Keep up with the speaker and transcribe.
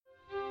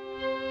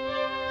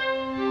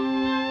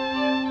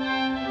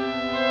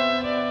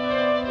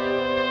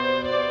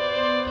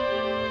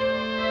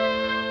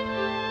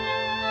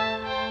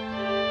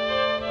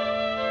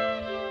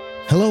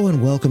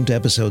and welcome to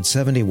episode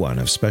 71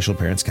 of Special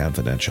Parents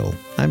Confidential.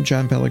 I'm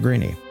John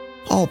Pellegrini.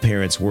 All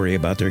parents worry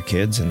about their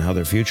kids and how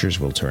their futures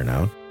will turn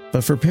out.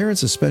 But for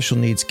parents of special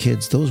needs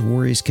kids, those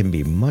worries can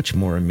be much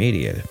more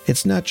immediate.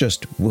 It's not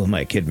just, will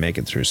my kid make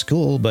it through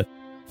school, but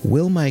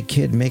will my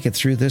kid make it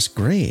through this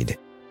grade?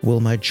 Will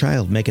my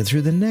child make it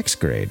through the next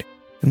grade?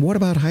 And what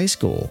about high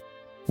school?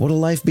 What'll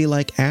life be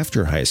like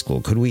after high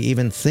school? Could we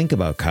even think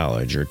about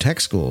college or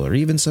tech school or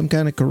even some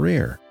kind of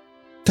career?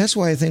 That's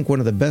why I think one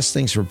of the best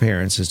things for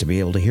parents is to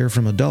be able to hear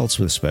from adults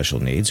with special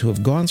needs who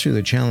have gone through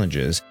the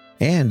challenges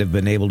and have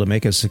been able to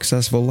make a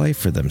successful life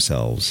for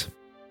themselves.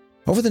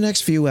 Over the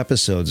next few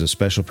episodes of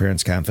Special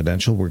Parents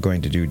Confidential, we're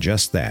going to do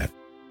just that.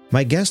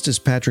 My guest is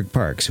Patrick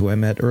Parks, who I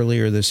met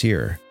earlier this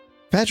year.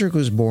 Patrick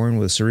was born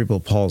with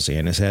cerebral palsy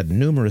and has had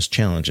numerous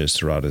challenges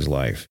throughout his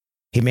life.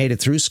 He made it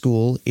through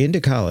school,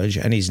 into college,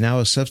 and he's now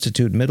a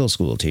substitute middle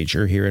school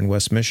teacher here in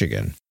West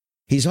Michigan.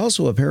 He's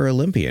also a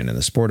Paralympian in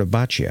the sport of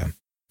boccia.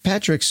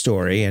 Patrick's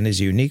story and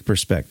his unique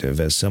perspective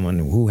as someone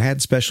who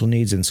had special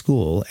needs in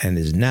school and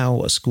is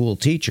now a school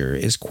teacher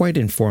is quite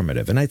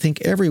informative, and I think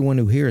everyone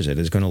who hears it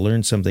is going to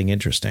learn something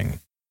interesting.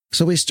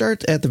 So we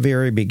start at the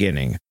very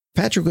beginning.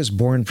 Patrick was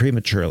born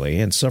prematurely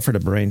and suffered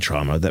a brain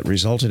trauma that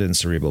resulted in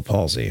cerebral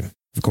palsy.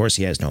 Of course,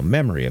 he has no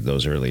memory of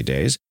those early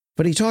days,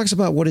 but he talks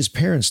about what his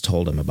parents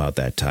told him about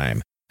that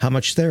time, how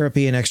much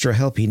therapy and extra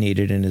help he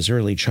needed in his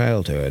early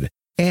childhood,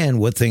 and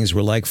what things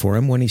were like for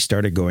him when he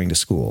started going to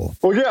school.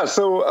 Well, yeah.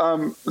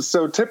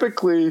 So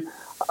typically,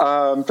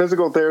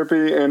 physical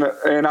therapy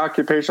and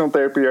occupational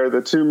therapy are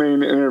the two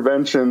main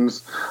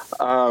interventions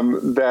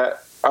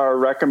that are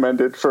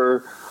recommended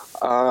for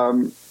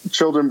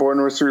children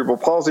born with cerebral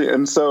palsy.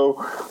 And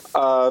so,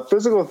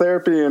 physical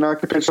therapy and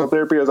occupational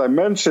therapy, as I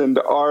mentioned,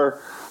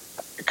 are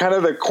kind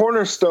of the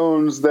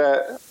cornerstones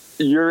that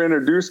you're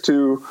introduced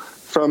to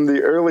from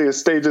the earliest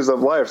stages of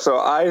life. So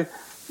I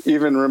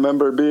even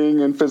remember being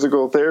in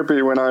physical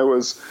therapy when I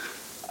was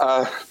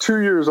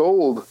 2 years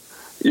old,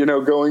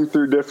 going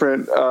through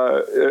different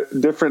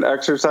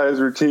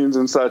exercise routines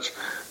and such,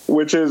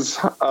 which is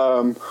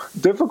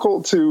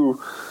difficult to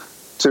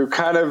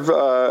kind of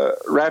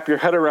wrap your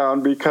head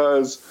around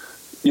because,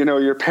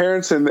 your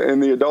parents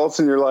and the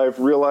adults in your life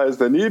realize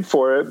the need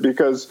for it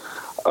because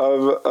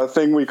of a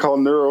thing we call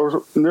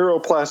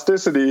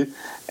neuroplasticity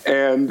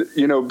and,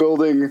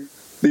 building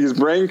these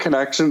brain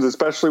connections,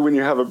 especially when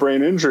you have a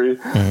brain injury.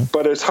 Mm-hmm.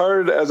 But it's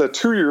hard as a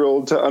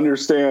 2-year-old to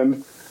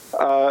understand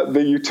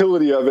the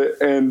utility of it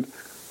and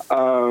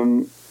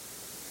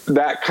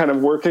that kind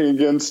of working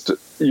against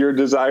your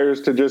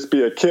desires to just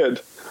be a kid.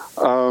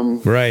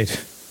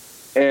 Right.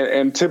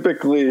 And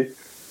typically,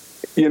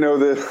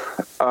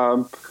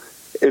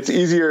 it's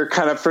easier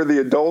kind of for the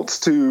adults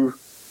to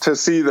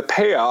see the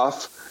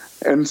payoff.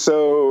 And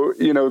so,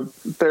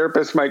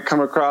 therapists might come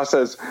across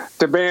as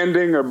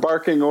demanding or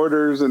barking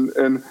orders and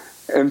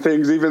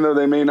things, even though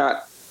they may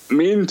not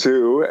mean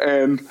to.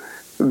 And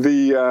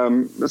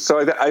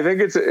I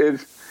think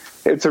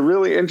it's a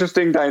really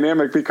interesting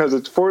dynamic because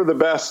it's for the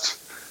best,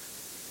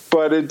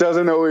 but it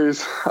doesn't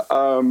always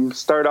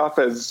start off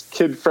as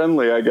kid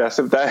friendly, I guess,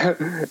 if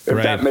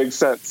that makes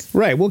sense.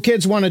 Right. Well,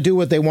 kids want to do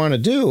what they want to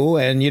do.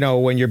 And,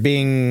 when you're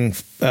being,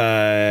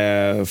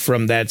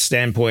 from that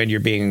standpoint, you're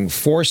being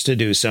forced to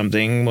do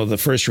something, well, the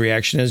first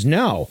reaction is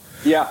no.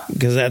 Yeah.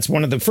 Because that's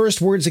one of the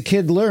first words a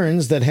kid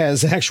learns that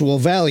has actual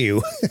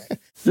value.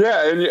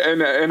 Yeah.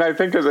 And I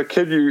think as a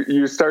kid,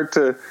 you start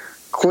to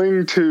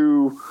cling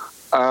to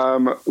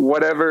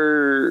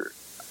whatever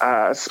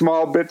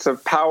small bits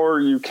of power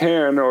you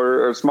can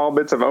or small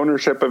bits of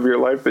ownership of your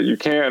life that you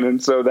can.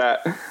 And so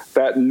that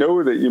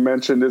no that you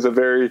mentioned is a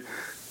very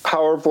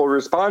powerful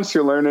response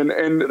you learn.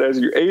 And as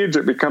you age,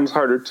 it becomes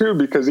harder too,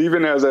 because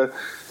even as a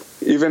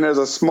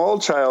small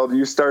child,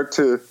 you start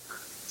to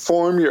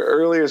form your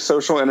earliest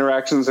social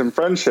interactions and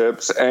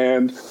friendships.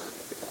 And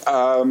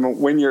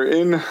when you're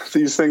in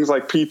these things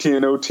like PT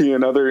and OT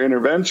and other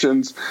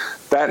interventions,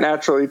 that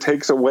naturally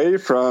takes away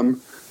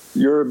from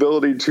your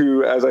ability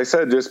to, as I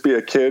said, just be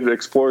a kid,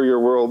 explore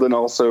your world, and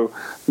also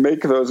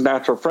make those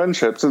natural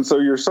friendships. And so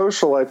your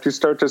social life, you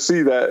start to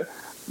see that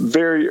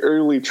very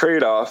early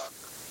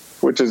trade-off,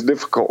 which is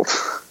difficult.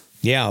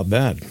 Yeah, I'll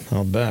bet.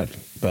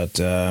 But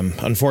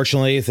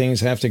unfortunately,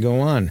 things have to go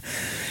on.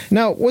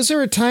 Now, was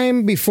there a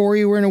time before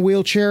you were in a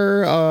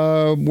wheelchair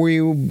where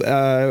you,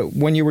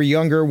 when you were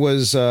younger,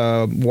 was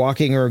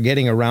walking or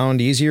getting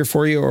around easier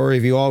for you, or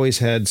have you always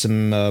had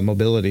some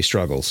mobility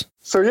struggles?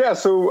 So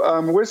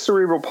with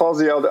cerebral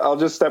palsy, I'll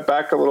just step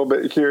back a little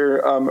bit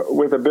here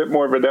with a bit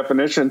more of a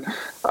definition.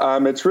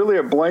 It's really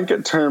a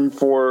blanket term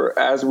for,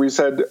 as we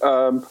said,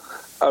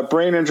 a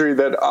brain injury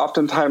that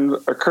oftentimes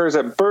occurs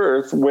at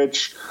birth,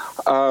 which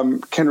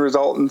can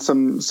result in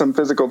some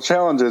physical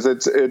challenges.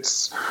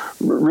 It's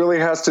really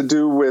has to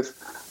do with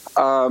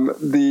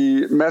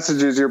the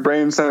messages your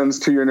brain sends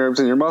to your nerves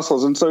and your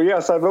muscles. And so,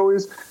 yes, I've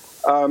always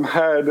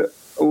had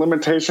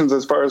limitations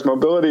as far as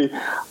mobility.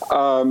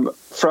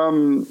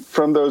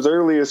 From those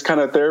earliest kind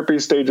of therapy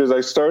stages,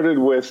 I started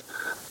with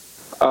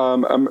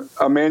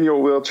a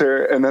manual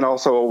wheelchair, and then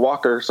also a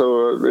walker.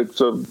 So it's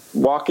a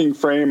walking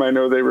frame. I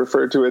know they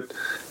refer to it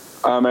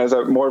as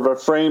more of a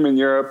frame in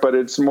Europe, but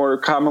it's more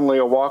commonly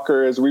a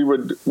walker as we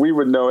would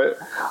know it.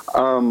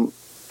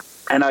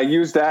 And I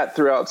used that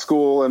throughout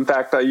school. In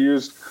fact, I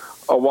used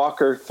a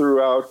walker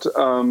throughout,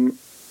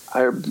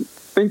 I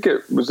think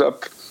it was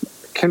up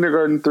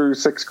kindergarten through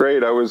 6th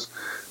grade. I was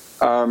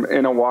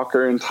in a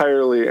walker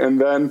entirely. And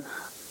then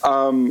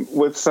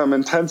with some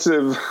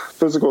intensive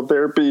physical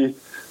therapy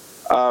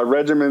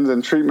regimens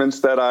and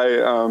treatments that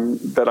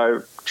I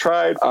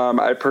tried,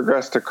 I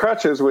progressed to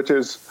crutches, which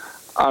is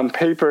on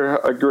paper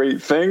a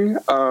great thing.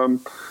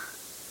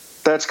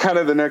 That's kind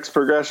of the next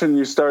progression.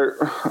 You start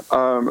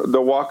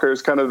the walker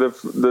is kind of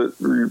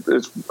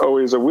it's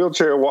always a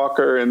wheelchair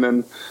walker, and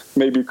then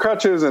maybe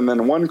crutches, and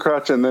then one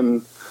crutch, and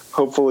then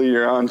hopefully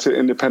you're on to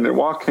independent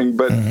walking.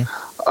 But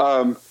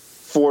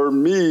for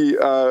me,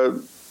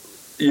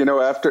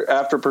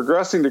 after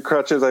progressing to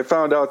crutches, I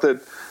found out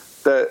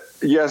that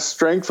yes,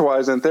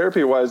 strength-wise and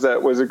therapy-wise,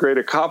 that was a great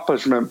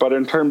accomplishment. But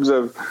in terms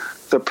of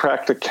the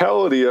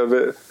practicality of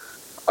it,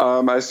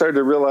 I started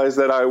to realize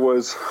that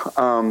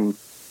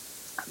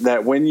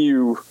that when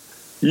you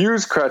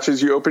use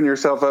crutches, you open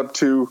yourself up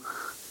to,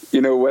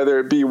 whether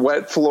it be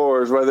wet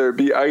floors, whether it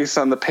be ice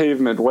on the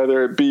pavement,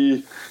 whether it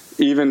be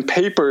even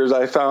papers.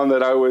 I found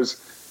that I was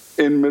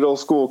in middle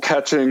school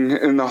catching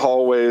in the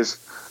hallways.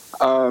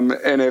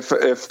 And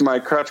if my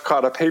crutch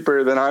caught a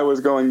paper, then I was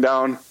going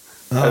down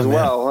as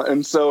well.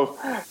 And so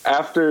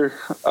after,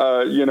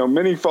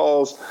 many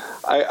falls,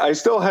 I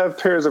still have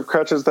pairs of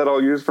crutches that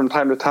I'll use from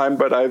time to time,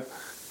 but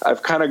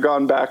I've kind of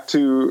gone back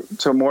to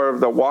more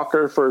of the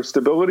walker for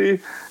stability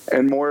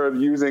and more of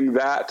using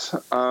that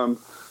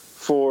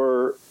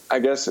for, I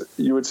guess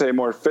you would say,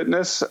 more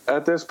fitness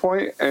at this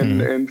point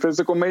and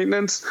physical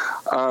maintenance.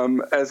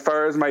 As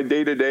far as my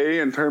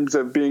day-to-day in terms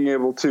of being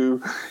able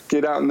to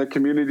get out in the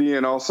community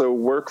and also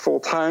work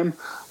full-time,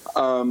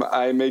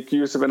 I make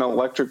use of an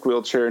electric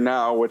wheelchair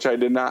now, which I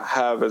did not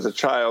have as a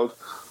child.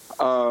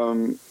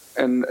 And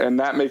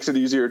that makes it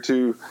easier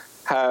to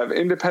have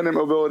independent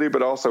mobility,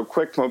 but also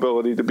quick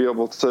mobility to be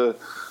able to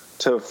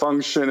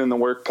function in the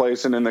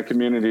workplace and in the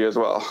community as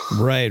well.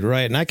 Right.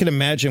 And I can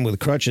imagine with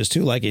crutches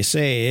too, like you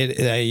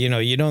say,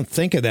 you don't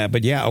think of that,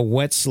 but yeah, a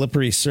wet,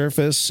 slippery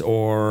surface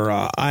or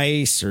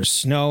ice or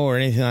snow or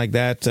anything like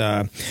that,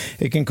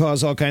 it can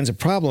cause all kinds of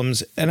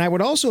problems. And I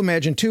would also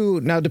imagine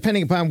too, now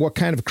depending upon what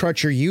kind of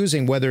crutch you're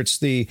using, whether it's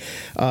the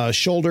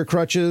shoulder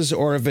crutches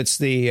or if it's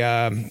the,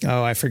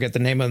 I forget the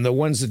name of them, the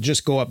ones that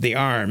just go up the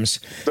arms.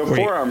 The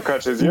forearm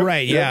crutches. Yep.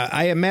 Right. Yeah.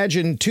 I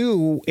imagine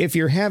too, if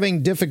you're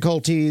having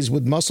difficulties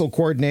with muscle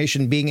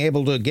coordination, being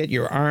able to get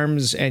your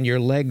arms and your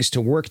legs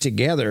to work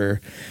together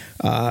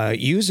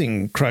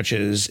using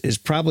crutches is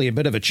probably a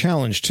bit of a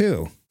challenge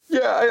too.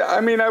 Yeah,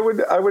 I mean, I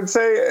would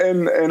say,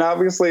 and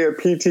obviously a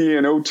PT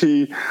and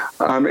OT,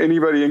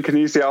 anybody in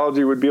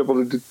kinesiology would be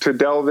able to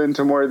delve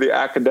into more of the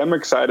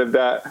academic side of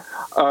that.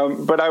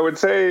 But I would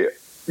say,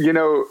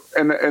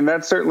 and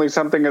that's certainly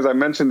something, as I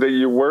mentioned, that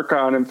you work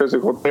on in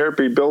physical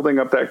therapy, building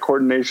up that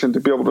coordination to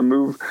be able to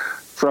move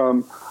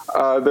from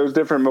those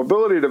different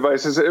mobility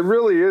devices. It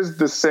really is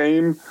the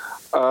same,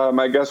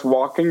 I guess,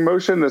 walking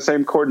motion, the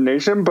same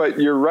coordination, but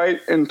you're right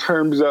in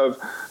terms of,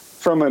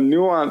 from a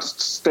nuanced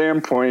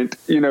standpoint,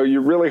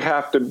 you really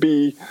have to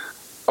be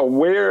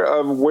aware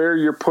of where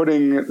you're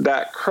putting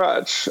that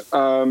crutch,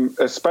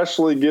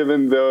 especially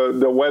given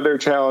the weather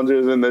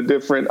challenges and the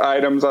different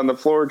items on the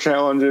floor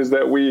challenges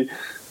that we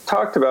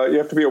talked about. You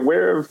have to be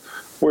aware of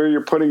where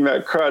you're putting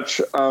that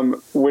crutch,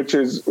 which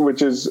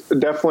is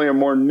definitely a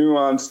more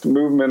nuanced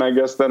movement, I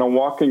guess, than a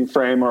walking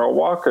frame or a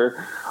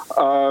walker.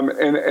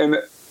 And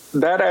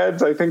that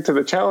adds, I think, to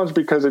the challenge,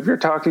 because if you're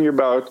talking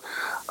about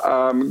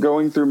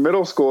going through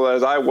middle school,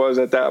 as I was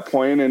at that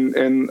point,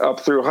 and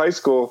up through high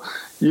school,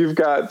 you've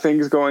got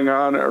things going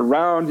on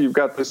around, you've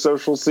got the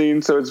social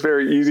scene, so it's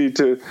very easy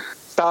to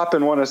stop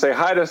and want to say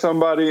hi to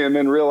somebody and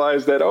then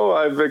realize that,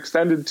 I've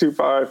extended too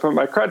far, I put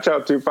my crutch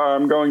out too far,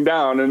 I'm going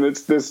down. And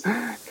it's this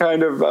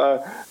kind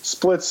of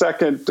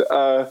split-second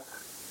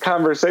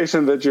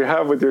conversation that you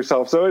have with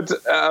yourself. So it's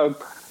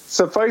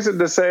suffice it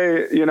to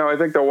say, I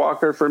think the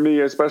walker for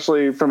me,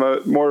 especially from a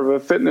more of a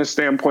fitness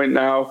standpoint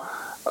now,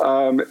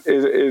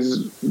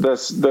 is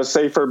the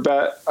safer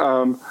bet.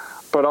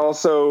 But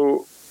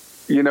also,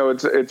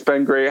 it's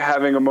been great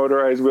having a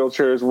motorized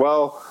wheelchair as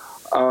well,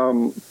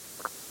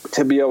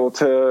 to be able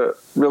to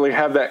really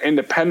have that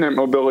independent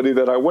mobility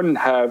that I wouldn't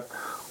have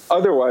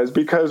otherwise.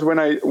 Because when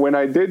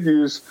I did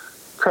use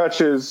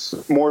crutches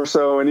more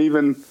so, and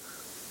even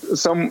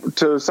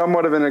to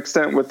somewhat of an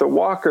extent with the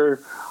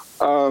walker,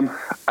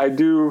 I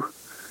do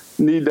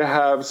need to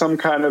have some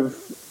kind of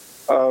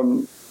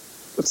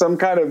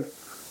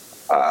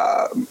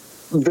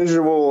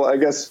visual, I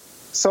guess,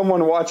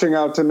 someone watching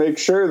out to make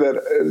sure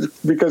that,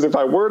 because if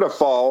I were to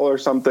fall or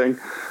something,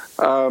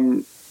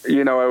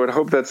 I would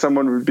hope that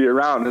someone would be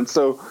around. And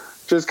so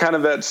just kind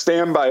of that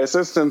standby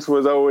assistance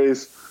was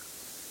always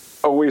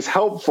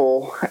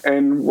helpful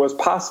and was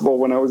possible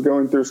when I was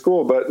going through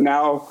school. But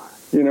now,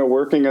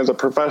 working as a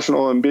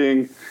professional and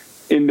being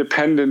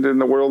independent in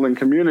the world and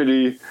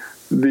community,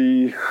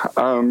 the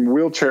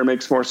wheelchair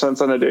makes more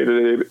sense on a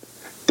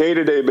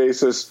day-to-day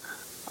basis.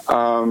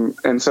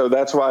 And so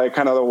that's why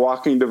kind of the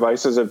walking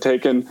devices have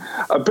taken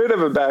a bit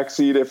of a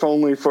backseat, if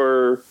only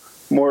from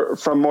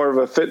more of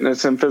a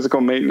fitness and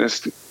physical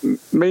maintenance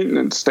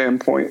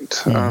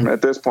standpoint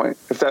at this point,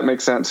 if that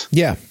makes sense.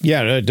 Yeah,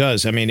 it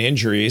does. I mean,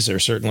 injuries are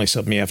certainly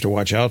something you have to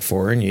watch out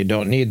for, and you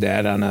don't need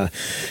that on a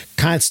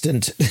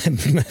constant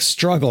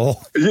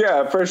struggle.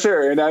 Yeah, for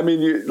sure. And I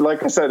mean,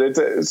 like I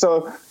said,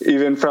 so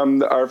even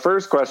from our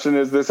first question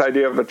is this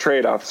idea of a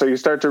trade-off. So you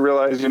start to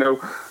realize,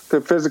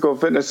 the physical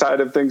fitness side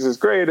of things is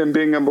great, and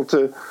being able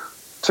to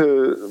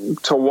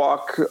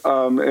walk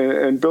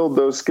and build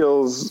those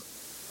skills,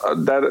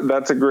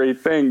 that's a great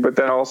thing. But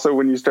then also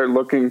when you start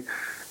looking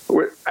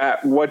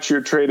at what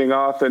you're trading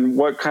off and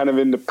what kind of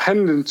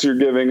independence you're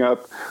giving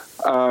up,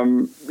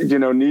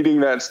 needing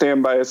that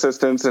standby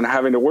assistance and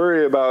having to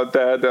worry about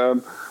that,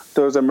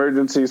 those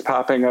emergencies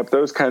popping up,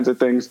 those kinds of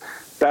things,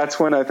 that's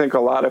when I think a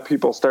lot of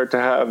people start to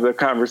have the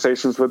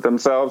conversations with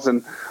themselves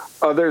and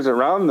others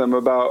around them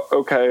about,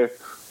 okay,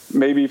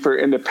 maybe for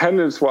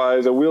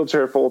independence-wise, a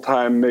wheelchair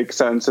full-time makes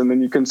sense, and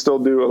then you can still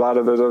do a lot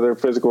of those other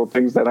physical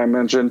things that I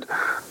mentioned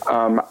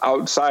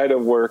outside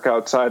of work,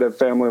 outside of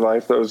family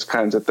life, those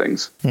kinds of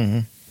things.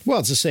 Mm-hmm. Well,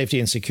 it's a safety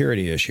and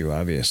security issue,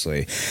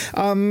 obviously.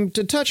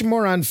 To touch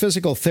more on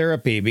physical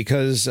therapy,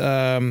 because,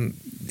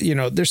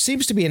 there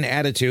seems to be an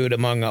attitude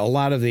among a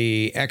lot of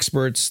the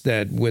experts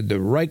that with the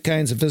right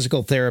kinds of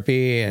physical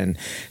therapy and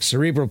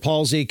cerebral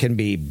palsy can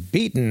be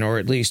beaten or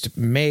at least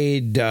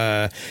made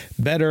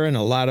better, and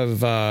a lot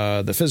of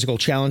the physical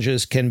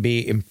challenges can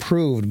be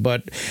improved.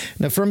 But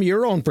now, from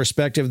your own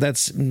perspective,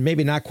 that's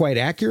maybe not quite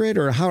accurate,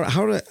 or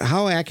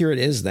how accurate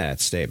is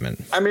that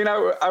statement? I mean,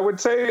 I would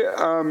say,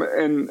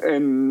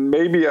 and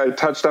maybe I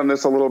touched on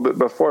this a little bit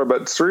before,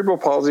 but cerebral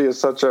palsy is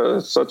such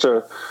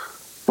a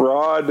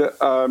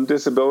broad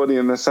disability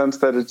in the sense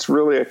that it's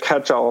really a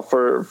catch-all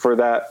for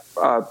that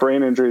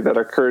brain injury that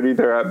occurred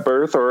either at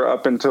birth or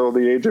up until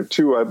the age of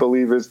 2, I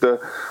believe, is the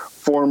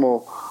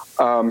formal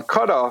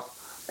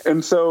cutoff.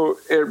 And so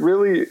it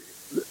really,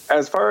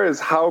 as far as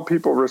how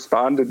people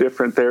respond to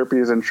different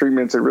therapies and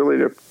treatments, it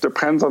really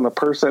depends on the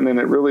person, and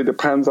it really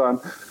depends on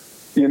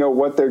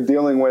what they're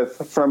dealing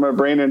with from a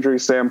brain injury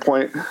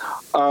standpoint.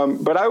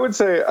 But I would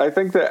say, I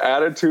think the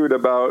attitude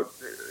about,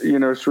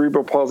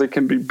 cerebral palsy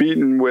can be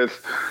beaten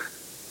with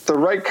the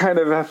right kind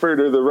of effort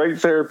or the right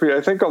therapy.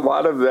 I think a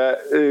lot of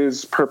that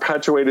is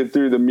perpetuated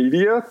through the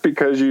media,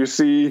 because you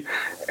see,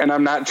 and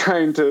I'm not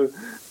trying to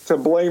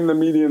blame the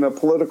media in a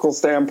political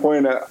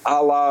standpoint,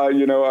 a la,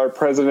 our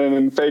president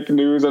and fake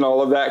news and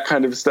all of that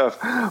kind of stuff.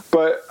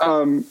 But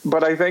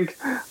I think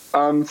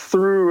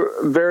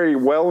through very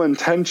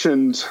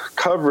well-intentioned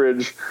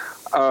coverage,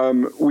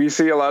 we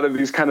see a lot of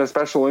these kind of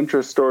special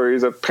interest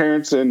stories of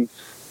parents and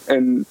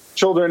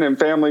children and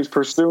families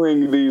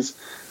pursuing these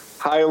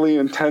highly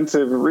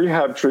intensive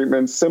rehab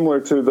treatments similar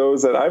to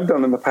those that I've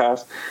done in the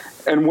past.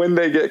 And when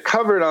they get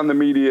covered on the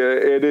media,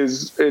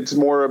 it's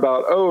more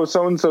about, oh,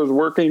 so-and-so's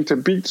working to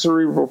beat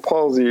cerebral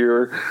palsy,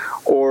 or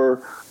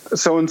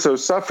so-and-so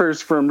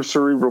suffers from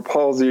cerebral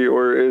palsy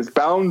or is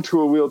bound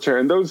to a wheelchair.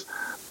 And those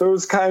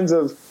kinds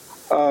of,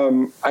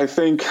 I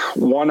think,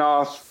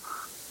 one-off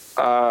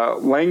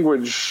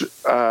language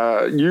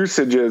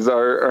usages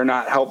are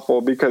not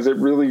helpful, because it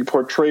really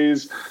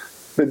portrays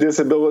the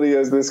disability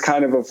as this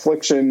kind of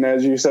affliction,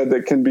 as you said,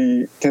 that can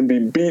be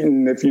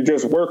beaten if you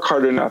just work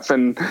hard enough.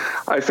 And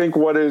I think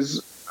what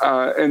is,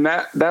 and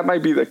that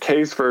might be the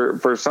case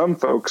for some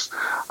folks,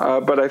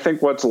 but I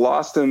think what's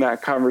lost in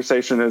that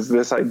conversation is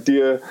this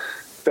idea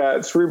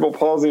that cerebral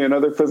palsy and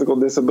other physical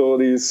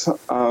disabilities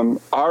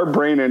are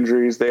brain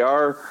injuries. They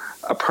are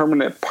a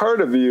permanent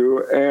part of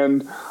you.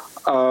 And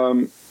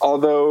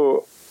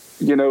although,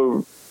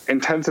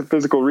 intensive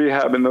physical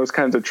rehab and those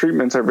kinds of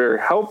treatments are very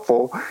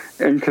helpful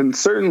and can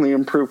certainly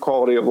improve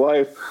quality of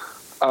life,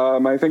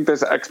 I think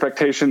this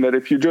expectation that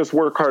if you just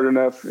work hard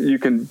enough, you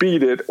can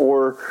beat it,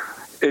 or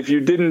if you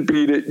didn't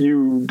beat it,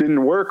 you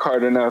didn't work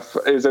hard enough,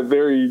 is a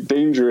very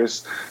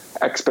dangerous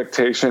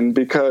expectation,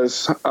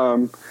 because,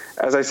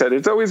 as I said,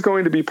 it's always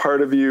going to be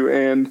part of you,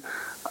 and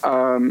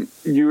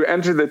you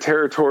enter the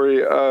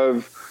territory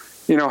of,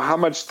 how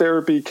much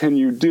therapy can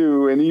you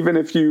do? And even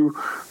if you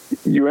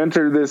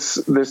enter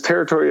this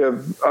territory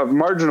of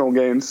marginal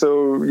gain.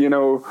 So,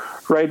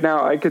 right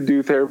now I could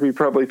do therapy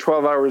probably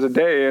 12 hours a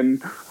day,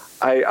 and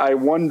I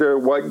wonder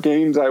what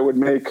gains I would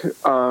make.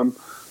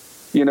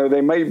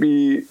 They might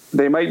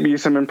be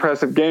some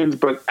impressive gains,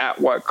 but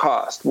at what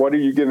cost? What are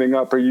you giving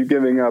up? Are you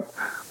giving up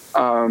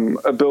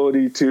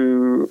ability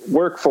to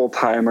work full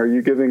time? Are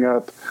you giving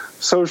up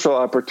social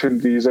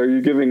opportunities? Are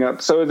you giving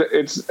up? So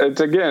it's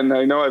again,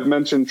 I know I've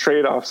mentioned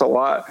trade-offs a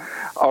lot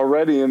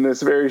already in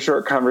this very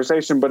short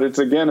conversation, but it's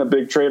again a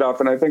big trade-off.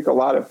 And I think a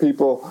lot of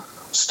people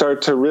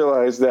start to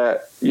realize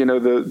that,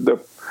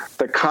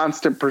 the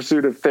constant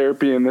pursuit of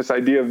therapy and this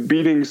idea of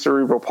beating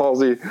cerebral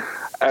palsy,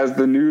 as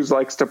the news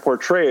likes to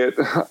portray it,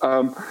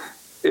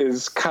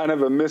 is kind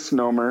of a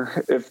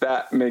misnomer, if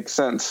that makes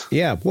sense.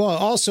 Yeah. Well,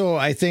 also,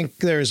 I think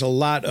there's a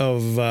lot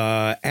of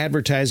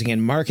advertising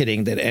and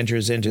marketing that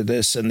enters into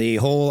this, and the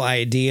whole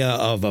idea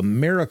of a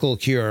miracle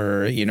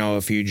cure,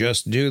 if you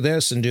just do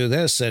this and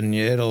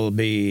it'll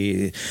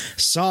be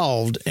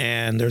solved.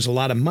 And there's a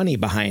lot of money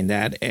behind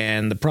that.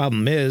 And the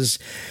problem is,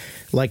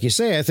 like you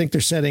say, I think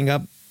they're setting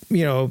up,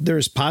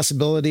 there's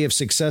possibility of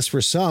success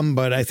for some,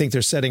 but I think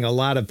they're setting a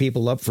lot of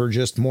people up for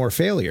just more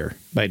failure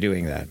by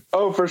doing that.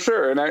 Oh, for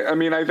sure. And I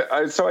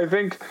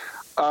think,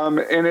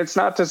 and it's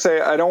not to say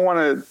I don't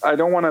want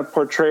to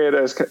portray it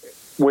as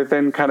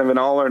within kind of an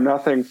all or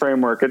nothing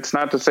framework. It's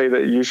not to say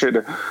that you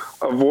should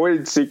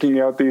avoid seeking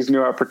out these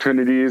new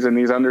opportunities and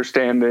these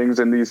understandings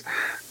and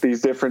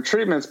these different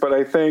treatments. But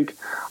I think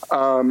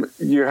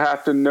you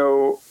have to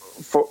know,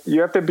 you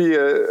have to be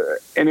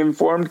an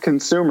informed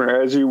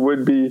consumer, as you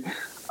would be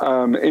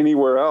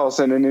anywhere else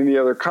and in any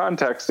other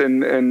context,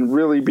 and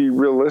really be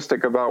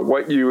realistic about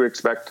what you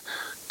expect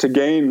to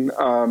gain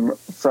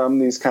from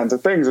these kinds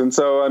of things. And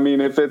so,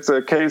 if it's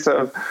a case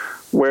of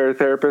where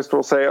therapists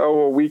will say, oh,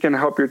 well, we can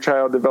help your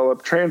child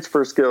develop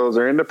transfer skills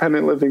or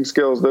independent living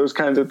skills, those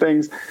kinds of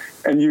things,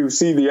 and you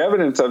see the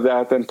evidence of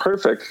that, then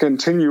perfect.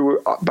 Continue,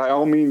 by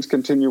all means,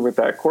 continue with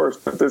that course.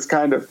 But these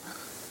kind of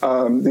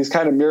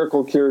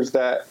miracle cures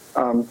that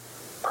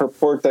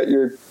purport that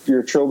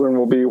your children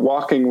will be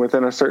walking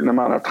within a certain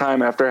amount of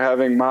time after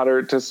having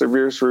moderate to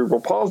severe cerebral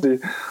palsy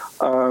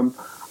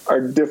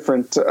are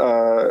different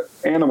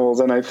animals.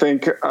 And I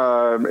think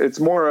it's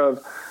more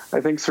of,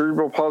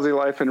 cerebral palsy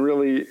life and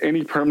really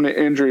any permanent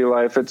injury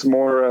life, it's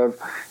more of,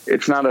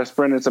 it's not a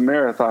sprint, it's a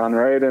marathon,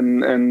 right?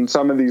 And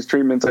some of these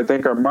treatments, I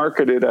think, are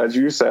marketed, as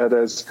you said,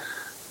 as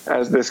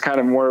this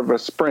kind of more of a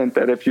sprint,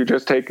 that if you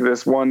just take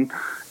this one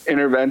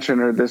intervention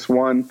or this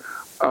one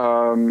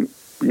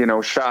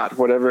shot,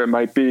 whatever it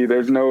might be,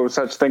 there's no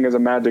such thing as a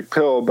magic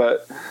pill,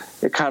 but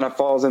it kind of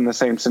falls in the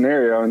same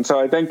scenario. And so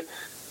I think,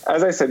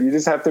 as I said, you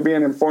just have to be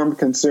an informed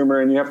consumer,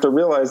 and you have to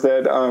realize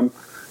that,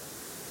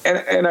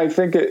 and I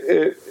think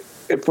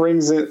it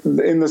brings it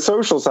in the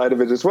social side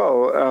of it as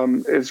well.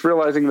 It's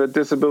realizing that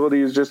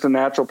disability is just a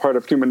natural part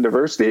of human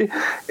diversity.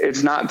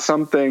 It's not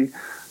something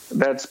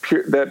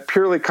that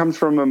purely comes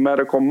from a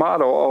medical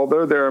model,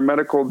 although there are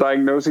medical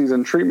diagnoses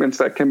and treatments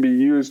that can be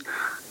used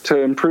to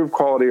improve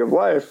quality of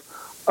life.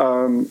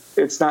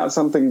 It's not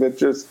something that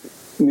just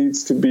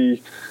needs to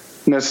be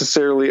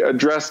necessarily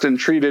addressed and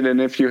treated,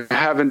 and if you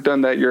haven't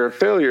done that, you're a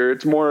failure.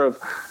 It's more of,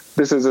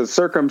 this is a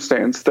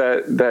circumstance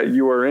that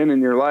you are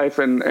in your life,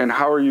 and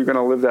how are you going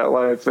to live that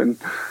life, and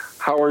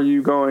how are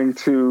you going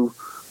to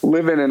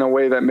live it in a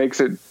way that makes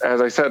it,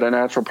 as I said, a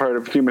natural part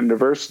of human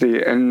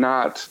diversity, and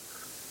not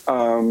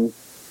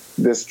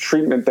this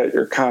treatment that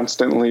you're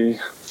constantly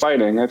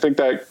fighting. I think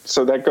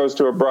that goes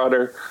to a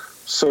broader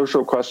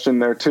social question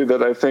there too,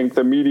 that I think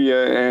the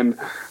media and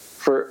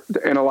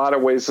in a lot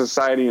of ways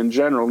society in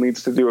general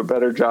needs to do a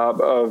better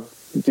job of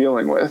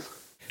dealing with.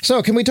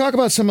 So can we talk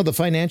about some of the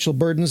financial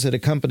burdens that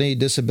accompany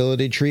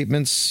disability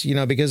treatments?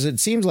 Because it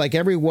seems like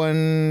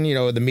everyone,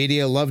 the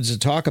media loves to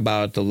talk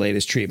about the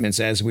latest treatments,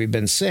 as we've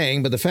been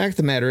saying. But the fact of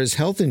the matter is,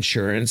 health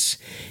insurance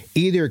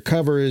either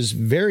covers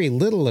very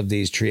little of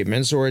these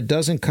treatments or it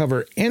doesn't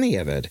cover any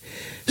of it.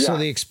 Yeah. So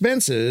the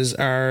expenses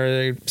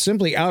are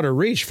simply out of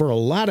reach for a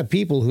lot of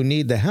people who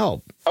need the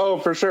help. Oh,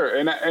 for sure.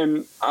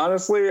 And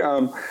honestly,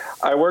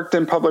 I worked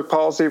in public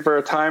policy for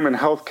a time, and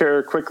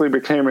healthcare quickly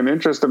became an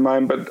interest of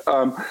mine. But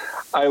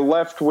I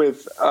left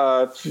with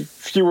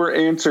fewer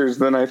answers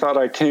than I thought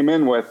I came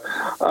in with.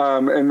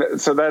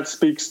 And so that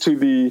speaks to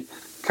the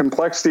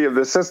complexity of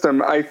the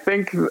system. I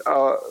think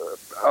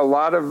a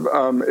lot of,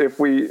 if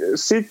we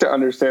seek to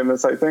understand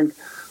this, I think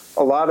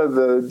a lot of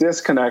the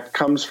disconnect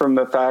comes from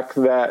the fact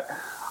that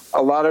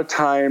a lot of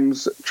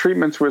times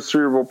treatments with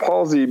cerebral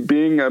palsy,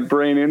 being a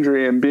brain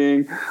injury and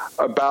being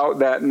about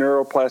that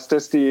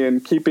neuroplasticity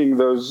and keeping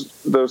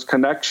those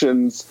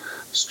connections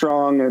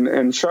strong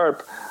and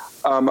sharp,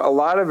 a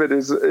lot of it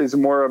is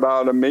more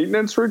about a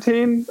maintenance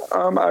routine,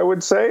 I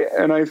would say.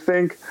 And I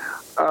think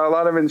a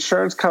lot of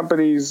insurance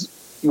companies,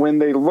 when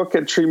they look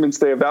at treatments,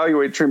 they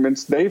evaluate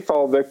treatments, they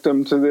fall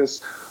victim to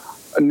this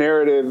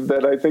narrative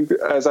that I think,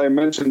 as I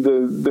mentioned,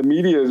 the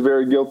media is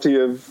very guilty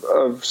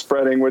of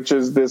spreading, which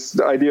is this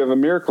idea of a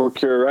miracle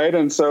cure, right?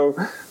 And so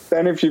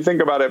then if you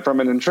think about it from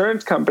an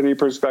insurance company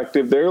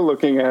perspective, they're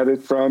looking at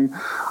it from,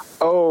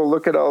 oh,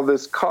 look at all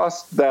this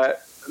cost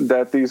that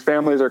these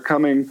families are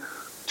coming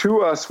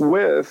to us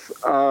with,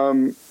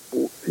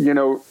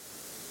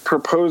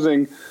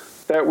 proposing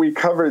that we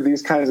cover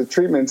these kinds of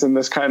treatments and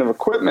this kind of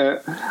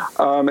equipment.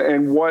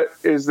 And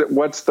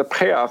what's the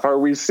payoff? Are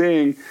we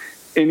seeing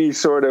any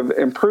sort of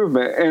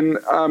improvement? And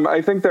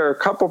I think there are a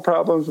couple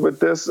problems with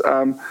this.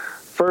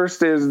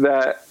 First is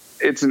that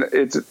it's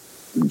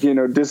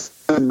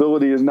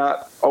disability is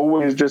not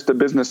always just a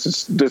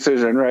business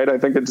decision, right? I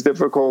think it's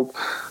difficult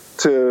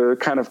to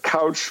kind of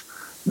couch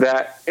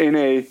that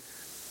in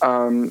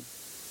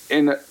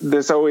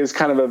this always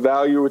kind of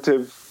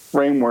evaluative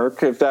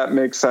framework, if that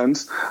makes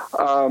sense.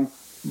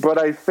 But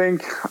I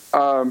think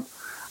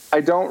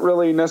I don't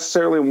really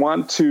necessarily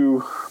want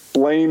to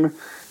blame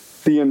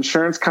the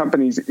insurance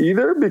companies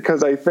either,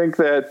 because I think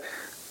that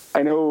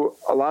I know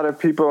a lot of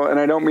people, and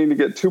I don't mean to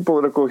get too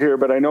political here,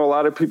 but I know a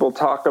lot of people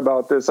talk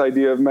about this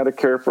idea of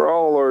Medicare for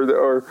all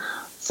or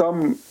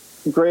some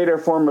greater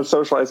form of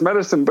socialized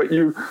medicine, but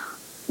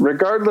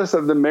regardless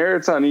of the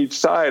merits on each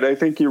side, I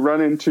think you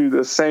run into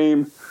the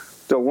same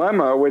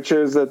dilemma, which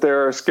is that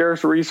there are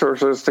scarce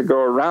resources to go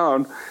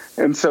around.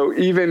 And so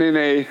even in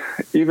a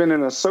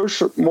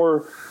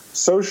more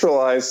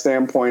socialized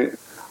standpoint,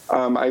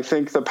 I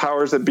think the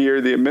powers that be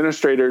or the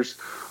administrators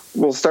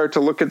will start to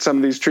look at some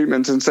of these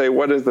treatments and say,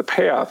 what is the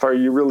payoff? Are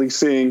you really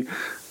seeing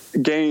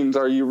gains?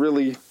 Are you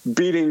really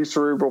beating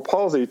cerebral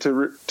palsy,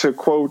 to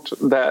quote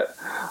that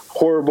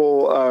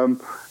horrible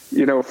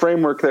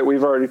framework that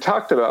we've already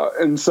talked about?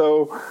 And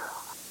so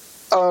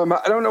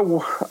I don't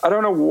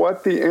know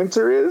what the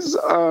answer is.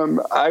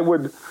 I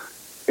would,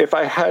 if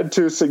I had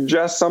to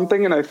suggest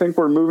something, and I think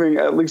we're moving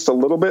at least a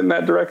little bit in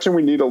that direction,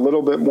 we need a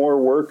little bit more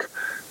work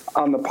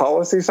on the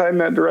policy side in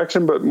that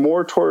direction, but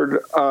more toward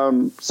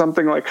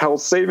something like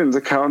health savings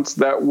accounts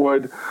that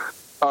would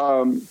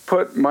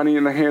put money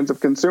in the hands of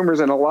consumers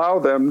and allow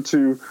them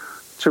to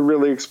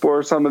really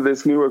explore some of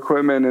this new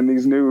equipment and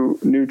these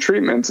new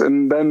treatments.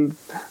 And then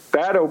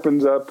that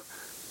opens up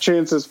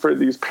chances for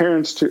these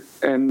parents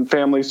and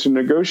families to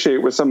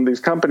negotiate with some of these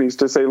companies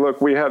to say,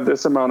 look, we have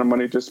this amount of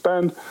money to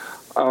spend,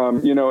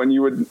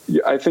 and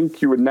I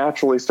think you would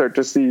naturally start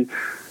to see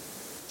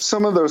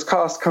some of those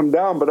costs come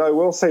down. But I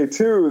will say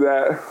too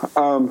that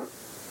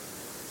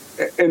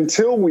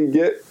until we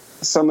get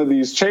some of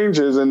these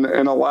changes and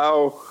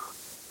allow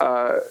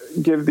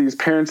give these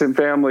parents and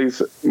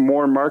families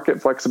more market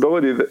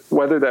flexibility,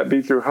 whether that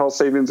be through health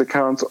savings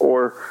accounts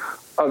or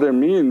other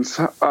means.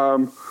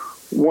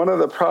 One of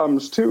the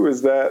problems too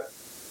is that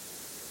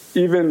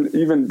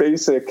even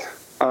basic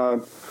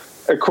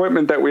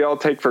equipment that we all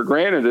take for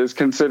granted is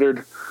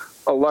considered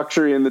a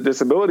luxury in the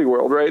disability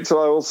world, right? So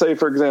I will say,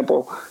 for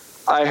example,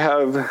 I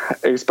have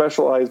a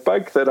specialized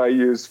bike that I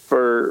use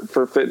for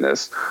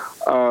fitness,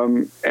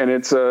 and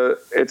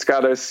it's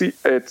got a seat.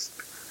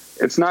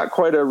 It's not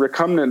quite a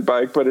recumbent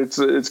bike, but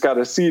it's got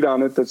a seat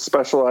on it that's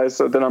specialized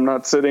so that I'm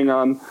not sitting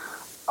on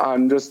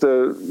just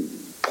a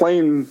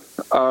plain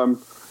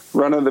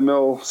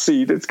run-of-the-mill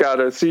seat. It's got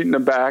a seat in the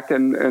back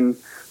and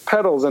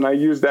pedals, and I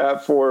use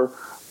that for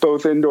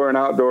both indoor and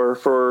outdoor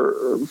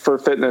for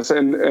fitness.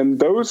 And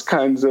those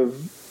kinds of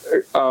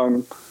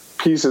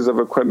pieces of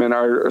equipment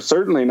are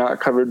certainly not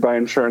covered by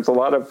insurance. A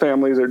lot of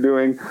families are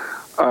doing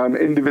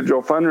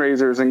individual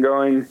fundraisers and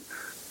going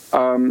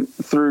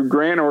through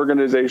grant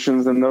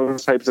organizations and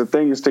those types of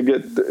things to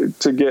get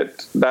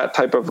that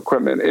type of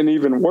equipment. And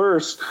even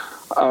worse,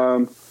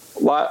 a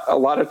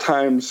lot of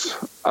times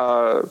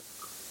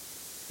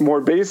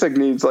more basic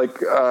needs, like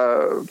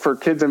for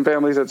kids and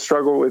families that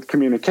struggle with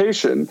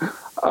communication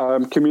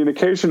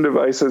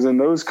devices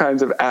and those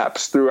kinds of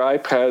apps through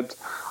iPads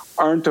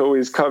aren't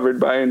always covered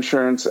by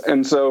insurance.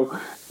 And so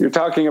you're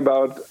talking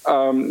about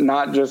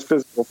not just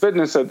physical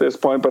fitness at this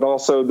point, but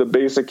also the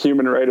basic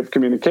human right of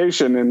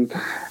communication.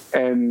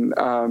 And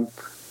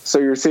so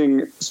you're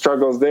seeing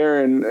struggles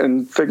there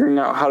and figuring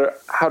out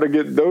how to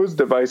get those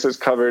devices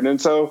covered.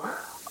 And so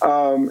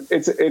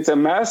it's a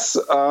mess.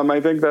 I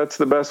think that's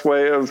the best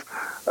way of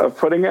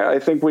putting it. I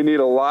think we need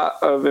a lot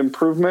of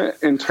improvement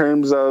in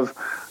terms of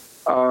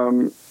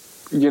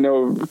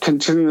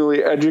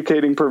continually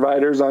educating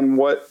providers on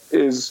what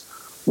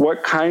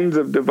kinds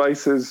of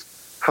devices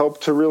help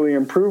to really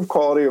improve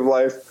quality of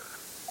life.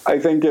 I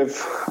think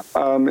if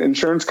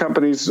insurance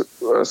companies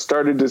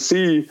started to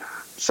see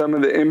some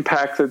of the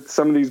impact that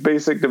some of these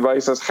basic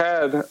devices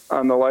had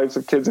on the lives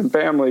of kids and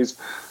families,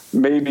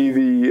 maybe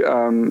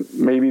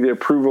the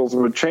approvals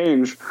would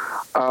change.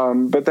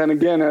 But then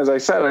again, as I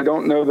said, I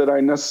don't know that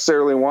I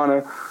necessarily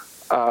want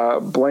to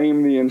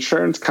blame the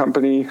insurance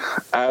company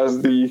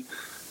as the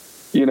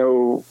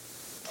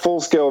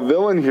full-scale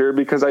villain here,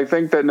 because I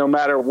think that no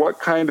matter what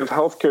kind of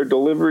healthcare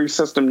delivery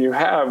system you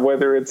have,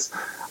 whether it's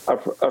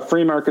a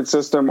free market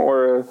system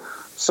or a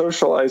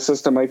socialized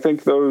system, I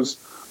think those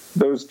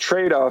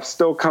trade-offs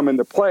still come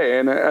into play.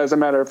 And as a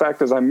matter of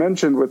fact, as I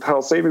mentioned with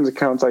health savings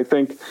accounts, I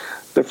think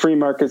the free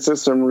market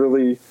system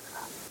really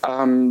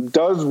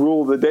does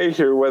rule the day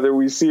here, whether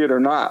we see it or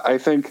not. I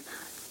think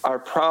our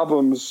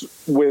problems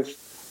with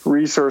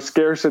resource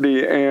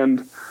scarcity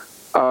and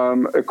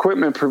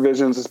equipment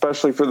provisions,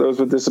 especially for those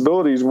with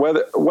disabilities,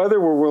 whether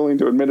we're willing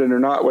to admit it or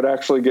not, would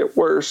actually get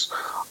worse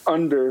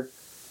under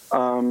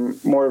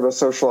more of a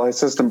socialized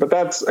system. But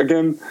that's,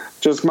 again,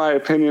 just my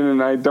opinion,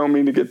 and I don't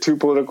mean to get too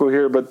political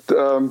here, but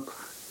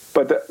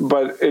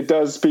it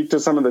does speak to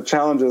some of the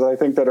challenges I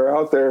think that are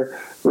out there,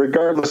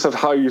 regardless of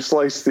how you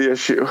slice the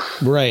issue.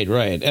 Right.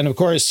 And of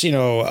course,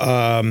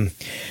 not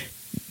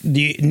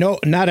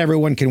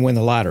everyone can win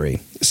the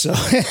lottery. So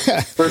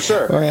for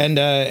sure.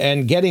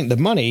 And getting the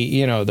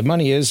money, the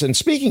money is, and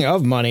speaking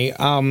of money,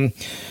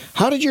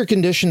 how did your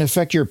condition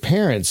affect your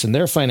parents and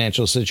their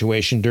financial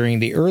situation during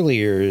the early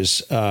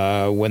years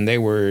when they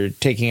were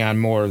taking on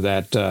more of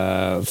that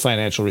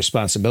financial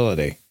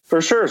responsibility?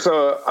 For sure.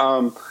 So I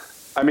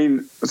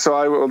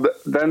will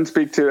then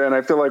speak to, and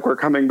I feel like we're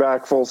coming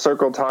back full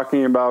circle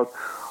talking about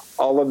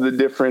all of the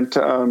different,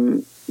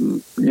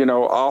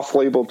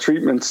 off-label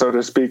treatments, so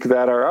to speak,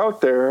 that are out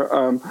there.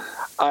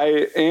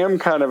 I am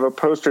kind of a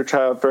poster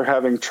child for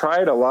having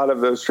tried a lot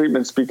of those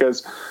treatments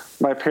because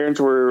my parents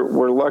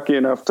were lucky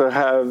enough to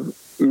have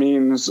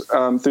means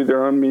through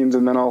their own means,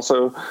 and then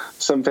also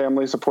some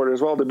family support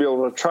as well, to be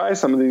able to try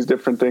some of these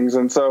different things.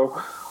 And so,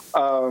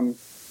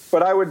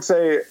 but I would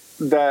say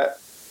that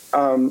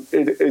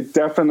it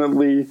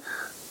definitely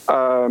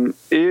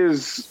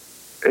is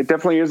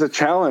a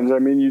challenge. I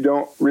mean, you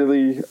don't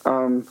really,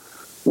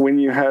 when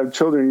you have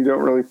children, you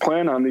don't really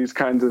plan on these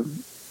kinds of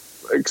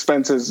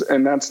expenses,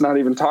 and that's not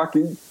even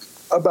talking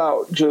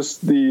about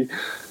just the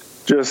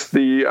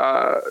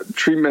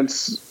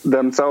treatments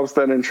themselves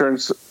that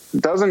insurance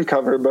doesn't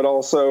cover, but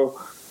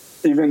also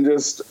even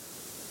just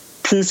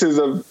pieces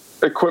of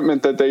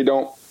equipment that they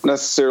don't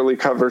necessarily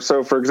cover.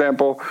 So, for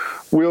example,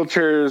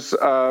 wheelchairs,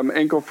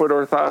 ankle foot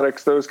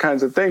orthotics, those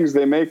kinds of things,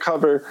 they may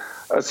cover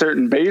a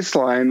certain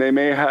baseline. They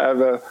may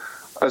have a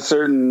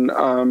certain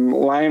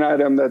line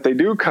item that they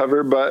do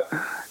cover, but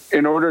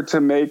in order to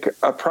make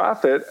a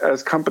profit,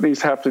 as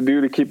companies have to do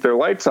to keep their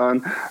lights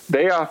on,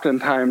 they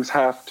oftentimes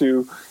have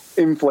to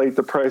inflate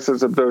the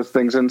prices of those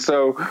things. And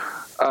so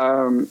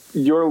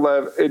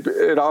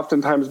it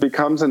oftentimes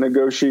becomes a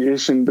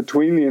negotiation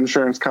between the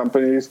insurance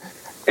companies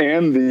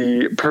and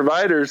the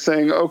providers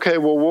saying, okay,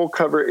 well, we'll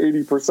cover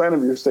 80%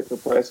 of your sticker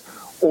price.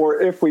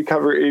 Or if we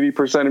cover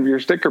 80% of your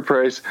sticker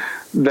price,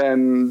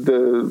 then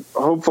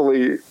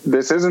hopefully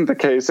this isn't the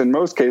case in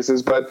most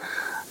cases, but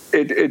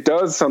it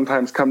does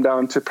sometimes come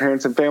down to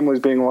parents and families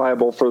being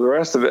liable for the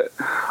rest of it.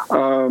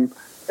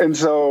 And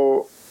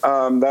so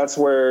that's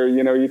where,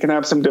 you can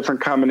have some different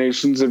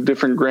combinations of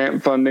different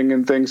grant funding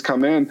and things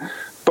come in.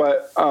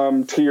 But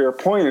to your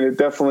point, it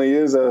definitely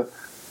is a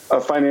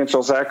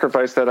financial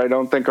sacrifice that I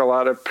don't think a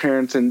lot of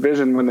parents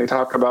envision when they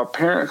talk about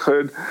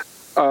parenthood.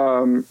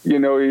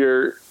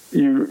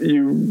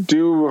 You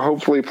do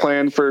hopefully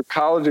plan for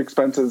college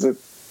expenses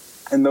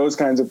and those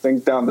kinds of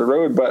things down the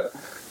road, but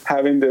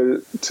having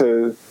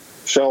to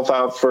shelf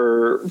out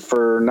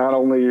for not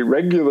only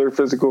regular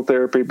physical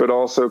therapy, but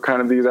also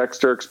kind of these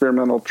extra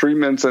experimental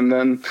treatments, and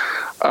then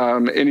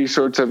any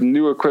sorts of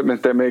new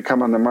equipment that may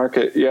come on the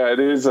market. Yeah, it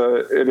is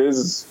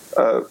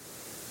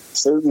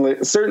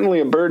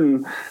certainly a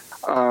burden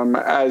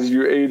as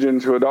you age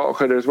into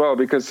adulthood as well,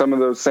 because some of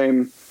those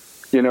same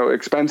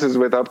expenses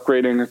with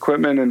upgrading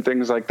equipment and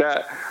things like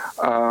that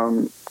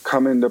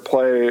come into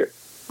play,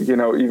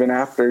 even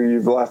after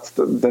you've left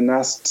the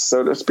nest,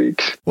 so to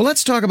speak. Well,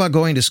 let's talk about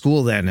going to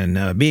school then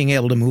and being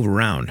able to move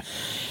around.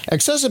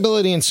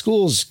 Accessibility in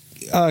schools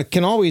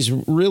can always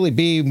really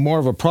be more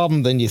of a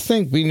problem than you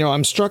think.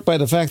 I'm struck by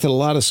the fact that a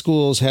lot of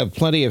schools have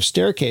plenty of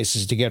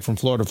staircases to get from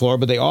floor to floor,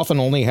 but they often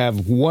only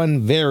have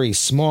one very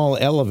small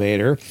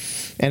elevator,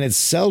 and it's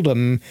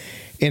seldom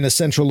in a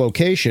central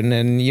location,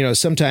 and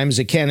sometimes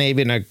it can't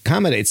even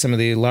accommodate some of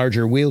the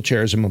larger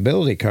wheelchairs and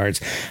mobility carts.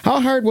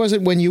 How hard was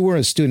it when you were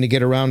a student to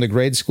get around the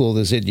grade school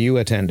that you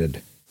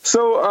attended?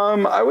 So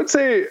I would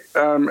say,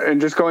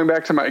 and just going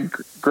back to my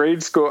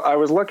grade school, I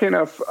was lucky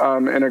enough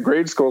in a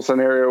grade school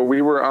scenario.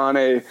 We were on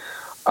I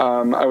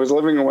was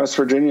living in West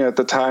Virginia at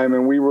the time,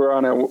 and we were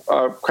on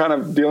a kind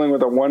of dealing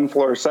with a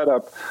one-floor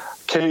setup,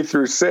 K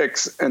through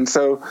 6, and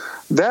so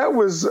that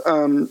was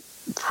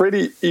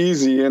pretty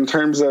easy in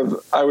terms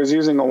of I was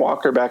using a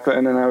walker back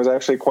then, and I was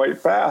actually quite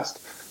fast.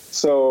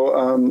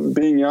 So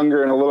being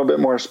younger and a little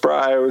bit more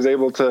spry, I was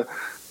able to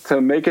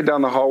make it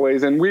down the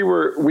hallways, and we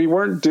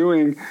weren't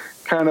doing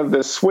kind of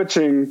the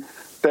switching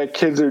that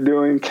kids are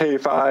doing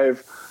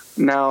K-5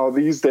 now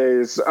these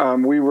days.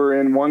 We were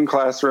in one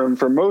classroom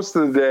for most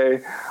of the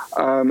day,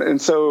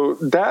 and so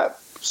that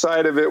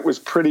side of it was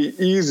pretty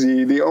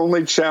easy. The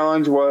only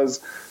challenge was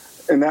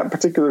in that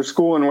particular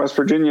school in West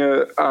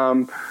Virginia,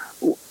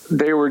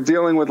 they were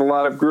dealing with a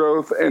lot of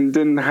growth and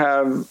didn't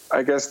have,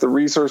 I guess, the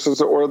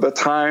resources or the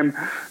time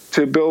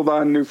to build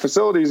on new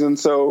facilities. And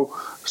so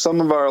some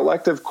of our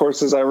elective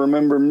courses, I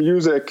remember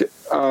music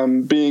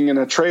being in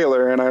a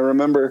trailer, and I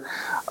remember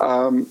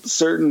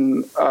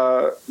certain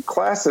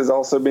classes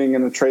also being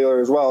in a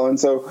trailer as well. And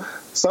so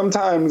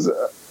sometimes,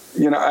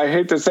 I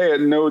hate to say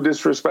it, no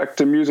disrespect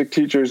to music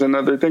teachers and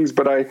other things,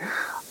 but I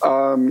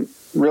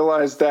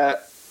realized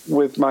that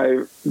with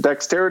my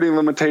dexterity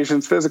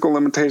limitations, physical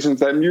limitations,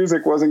 that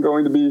music wasn't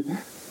going to be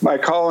my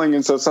calling.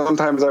 And so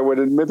sometimes I would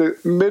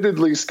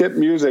admittedly skip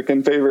music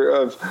in favor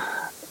of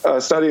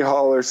study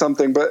hall or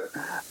something. But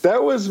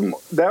that was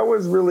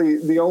really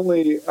the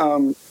only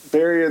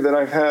barrier that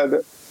I've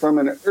had from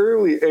an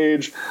early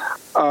age.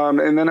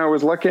 And then I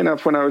was lucky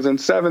enough when I was in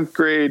 7th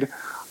grade,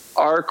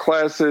 our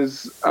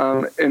classes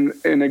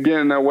and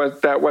again,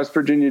 that West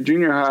Virginia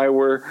junior high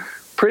were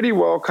pretty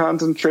well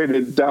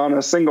concentrated down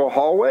a single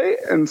hallway.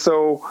 And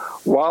so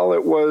while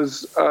it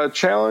was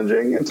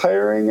challenging and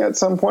tiring at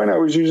some point, I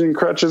was using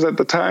crutches at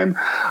the time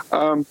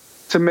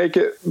to make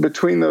it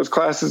between those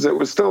classes. It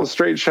was still a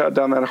straight shot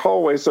down that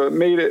hallway. So it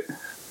made it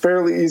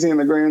fairly easy in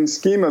the grand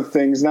scheme of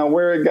things. Now,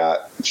 where it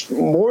got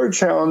more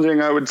challenging,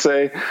 I would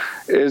say,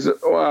 is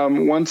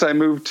once I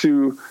moved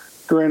to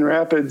Grand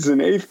Rapids in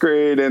 8th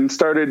grade and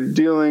started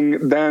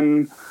dealing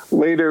then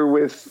later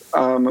with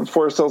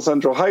Forest Hill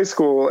Central High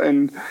School.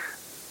 And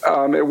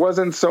it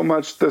wasn't so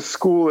much the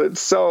school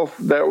itself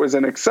that was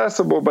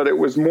inaccessible, but it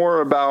was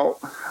more about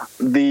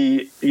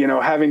the,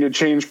 having to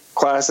change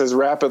classes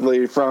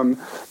rapidly from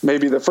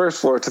maybe the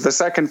first floor to the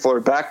second floor,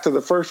 back to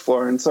the first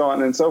floor, and so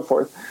on and so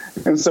forth.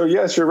 And so,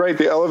 yes, you're right.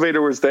 The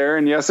elevator was there,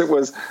 and yes, it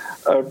was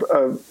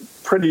a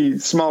pretty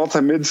small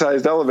to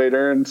mid-sized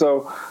elevator. And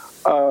so,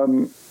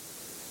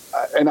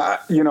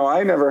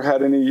 I never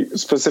had any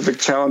specific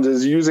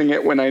challenges using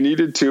it when I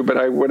needed to, but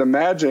I would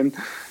imagine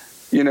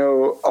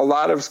a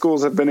lot of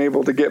schools have been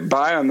able to get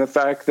by on the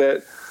fact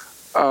that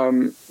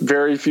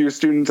very few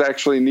students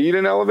actually need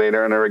an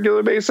elevator on a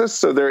regular basis,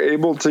 so they're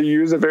able to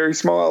use a very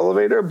small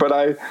elevator.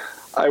 But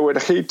I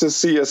would hate to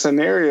see a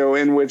scenario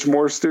in which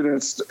more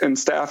students and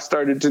staff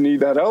started to need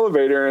that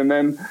elevator, and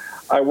then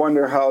I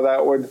wonder how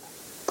that would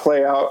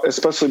play out,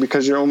 especially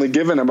because you're only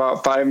given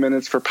about 5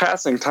 minutes for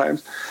passing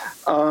times.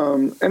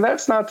 And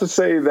that's not to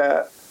say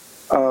that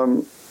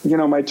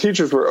my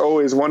teachers were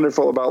always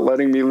wonderful about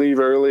letting me leave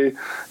early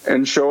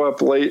and show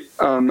up late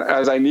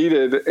as I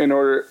needed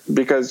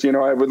because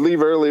I would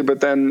leave early, but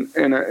then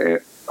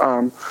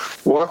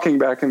walking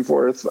back and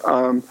forth,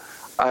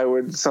 I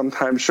would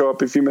sometimes show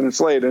up a few minutes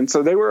late. And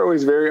so they were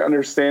always very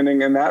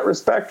understanding in that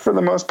respect for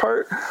the most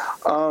part.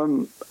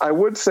 I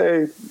would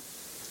say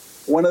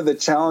one of the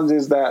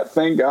challenges that,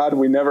 thank God,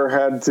 we never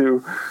had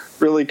to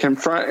really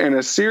confront in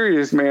a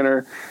serious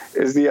manner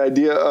is the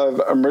idea of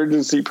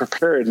emergency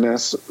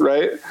preparedness,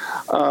 right?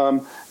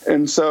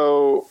 And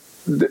so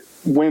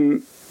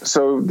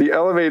the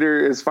elevator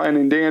is fine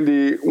and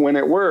dandy when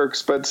it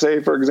works, but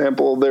say, for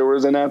example, there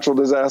was a natural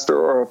disaster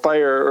or a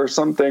fire or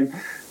something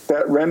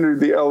that rendered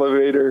the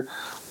elevator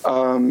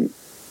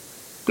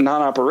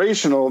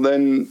non-operational,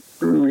 then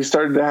we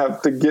started to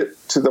have to get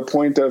to the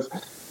point of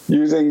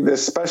using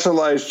this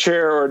specialized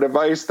chair or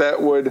device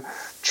that would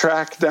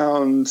track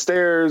down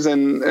stairs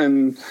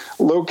and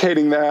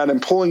locating that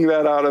and pulling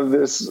that out of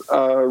this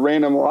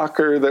random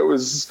locker that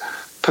was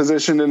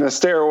positioned in a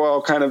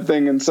stairwell kind of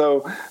thing. And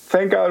so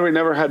thank God we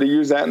never had to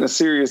use that in a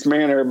serious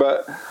manner.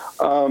 But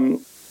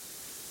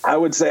I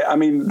would say,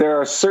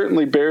 there are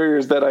certainly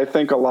barriers that I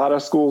think a lot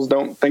of schools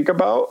don't think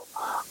about.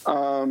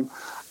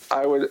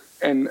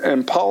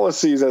 And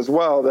policies as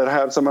well that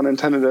have some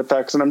unintended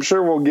effects. And I'm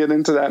sure we'll get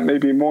into that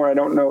maybe more. I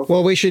don't know.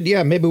 Well,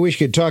 maybe we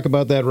should talk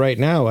about that right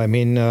now.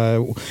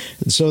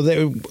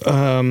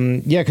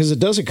 Because it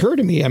does occur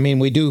to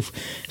me.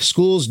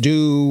 Schools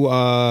do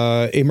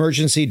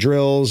emergency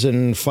drills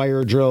and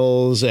fire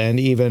drills and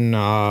even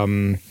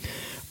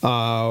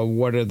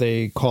what are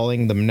they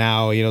calling them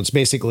now? It's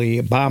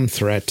basically bomb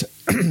threat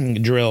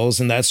drills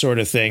and that sort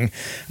of thing.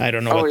 I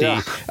don't know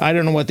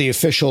what the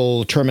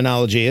official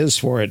terminology is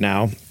for it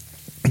now.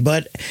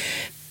 But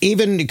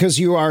even because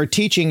you are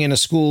teaching in a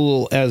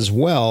school as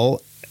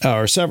well,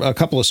 or a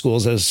couple of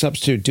schools as a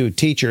substitute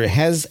teacher,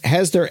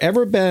 has there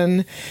ever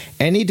been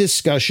any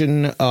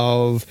discussion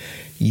of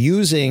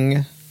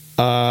using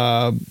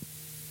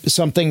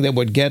something that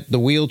would get the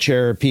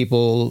wheelchair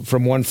people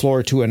from one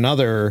floor to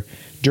another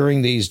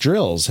during these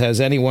drills? Does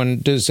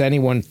anyone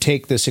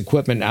take this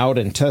equipment out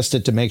and test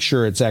it to make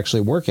sure it's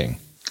actually working?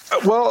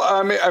 Well,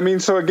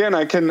 so again,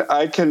 I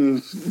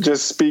can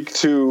just speak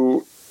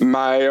to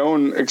my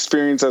own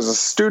experience as a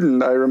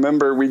student. I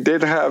remember we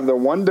did have the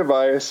one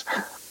device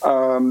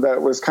that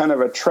was kind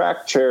of a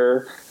track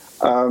chair.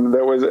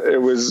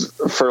 It was,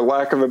 for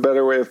lack of a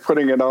better way of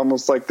putting it,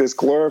 almost like this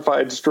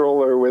glorified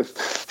stroller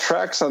with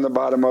tracks on the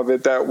bottom of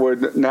it that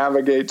would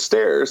navigate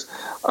stairs.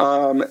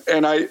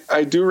 And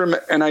I do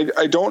remember, and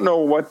I don't know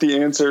what the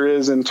answer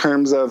is in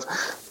terms of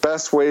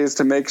best ways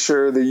to make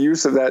sure the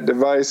use of that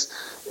device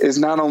is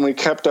not only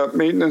kept up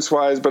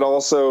maintenance-wise, but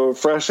also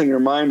fresh in your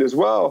mind as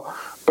well.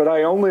 But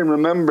I only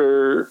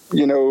remember,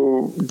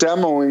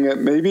 demoing it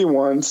maybe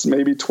once,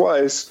 maybe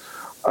twice,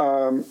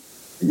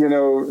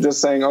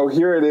 just saying, oh,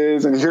 here it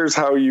is, and here's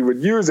how you would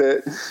use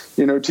it,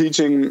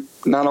 teaching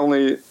not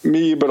only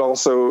me, but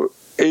also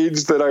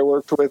aides that I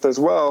worked with as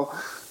well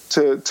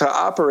to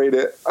operate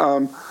it.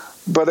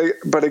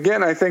 But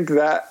again, I think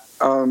that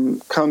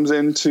comes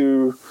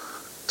into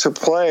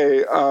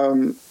play.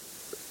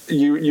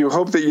 You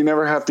hope that you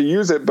never have to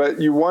use it, but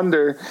you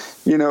wonder,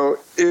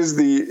 is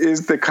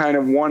the kind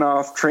of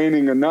one-off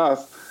training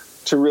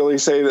enough to really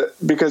say that?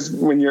 Because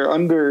when you're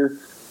under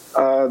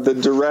the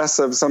duress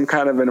of some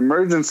kind of an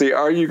emergency,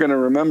 are you going to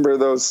remember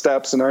those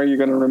steps and are you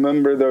going to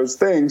remember those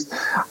things?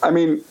 I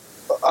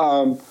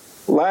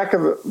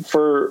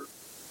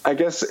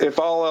guess if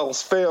all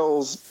else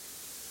fails,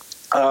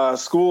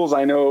 schools,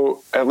 I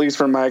know, at least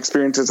from my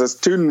experience as a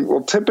student,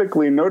 will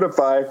typically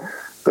notify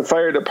the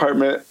fire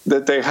department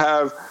that they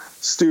have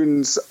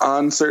students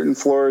on certain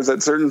floors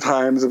at certain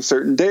times of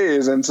certain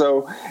days. And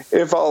so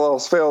if all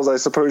else fails, I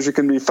suppose you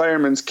can be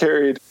firemen's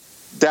carried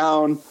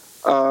down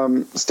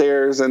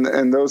stairs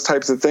and those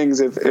types of things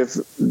if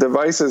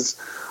devices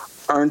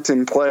aren't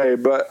in play.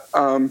 But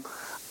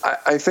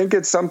I think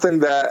it's something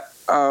that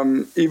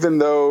even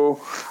though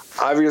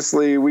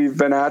obviously we've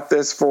been at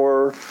this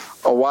for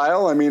a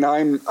while. I mean,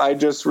 I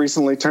just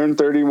recently turned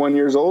 31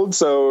 years old,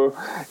 so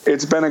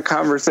it's been a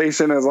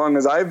conversation as long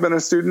as I've been a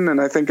student, and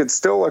I think it's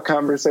still a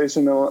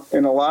conversation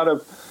in a lot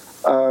of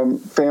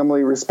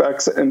family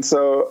respects. And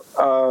so,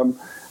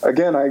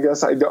 again, I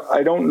guess I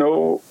don't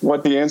know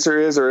what the answer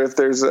is, or if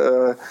there's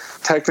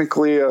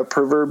technically a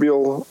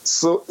proverbial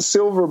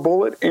silver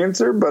bullet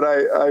answer, but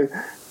I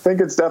think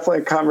it's definitely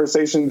a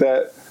conversation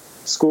that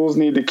schools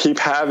need to keep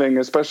having,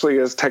 especially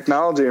as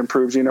technology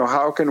improves. You know,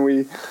 how can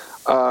we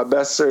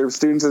best serve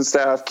students and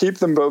staff, keep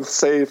them both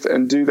safe,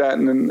 and do that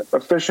in an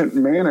efficient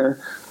manner?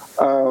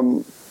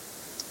 You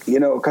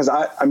know, because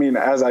I mean,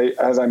 as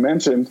I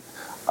mentioned,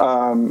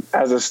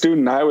 as a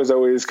student, I was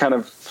always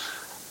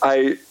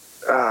I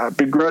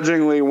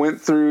begrudgingly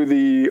went through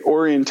the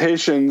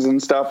orientations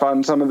and stuff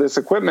on some of this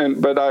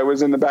equipment, but I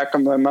was in the back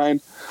of my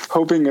mind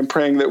hoping and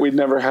praying that we'd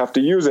never have to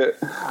use it.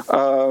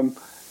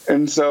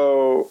 And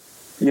so,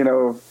 you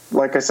know,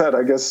 like I said,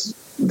 I guess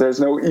there's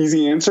no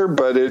easy answer,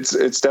 but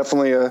it's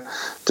definitely a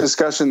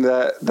discussion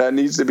that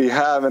needs to be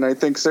had. And I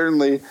think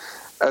certainly,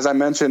 as I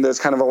mentioned, as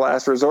kind of a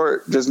last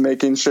resort, just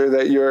making sure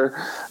that your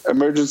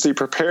emergency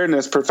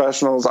preparedness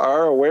professionals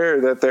are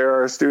aware that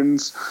there are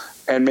students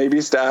and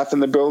maybe staff in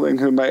the building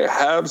who might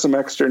have some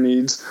extra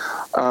needs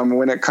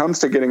when it comes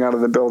to getting out of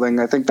the building.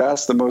 I think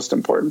that's the most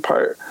important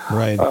part.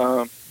 Right.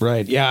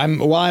 Right. Yeah.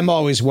 I'm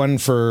always one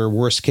for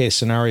worst case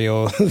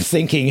scenario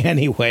thinking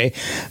anyway,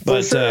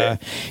 but sure.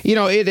 You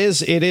know, it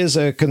is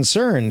a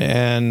concern,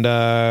 and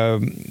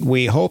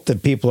we hope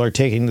that people are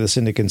taking this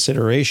into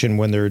consideration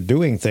when they're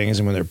doing things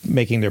and when they're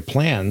making their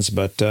plans.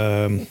 But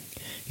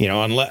you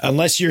know,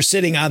 unless you're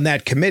sitting on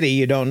that committee,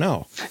 you don't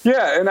know.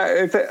 Yeah, and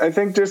I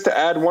think just to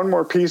add one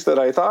more piece that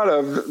I thought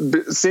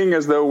of, seeing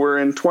as though we're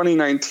in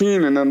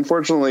 2019, and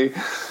unfortunately,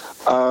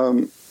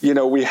 you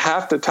know, we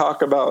have to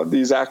talk about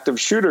these active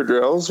shooter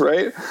drills,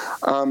 right?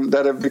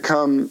 That have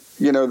become,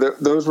 you know,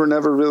 those were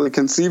never really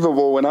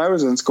conceivable when I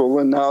was in school,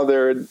 and now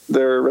they're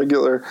a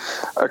regular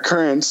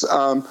occurrence.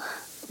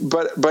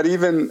 But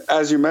even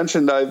as you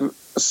mentioned, I've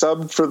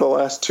subbed for the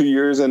last 2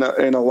 years in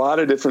a lot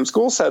of different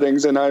school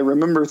settings, and I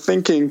remember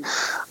thinking,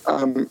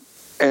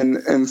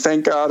 and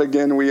thank God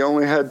again,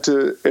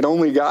 it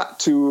only got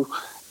to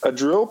a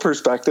drill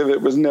perspective.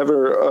 It was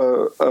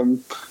never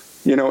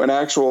you know, an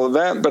actual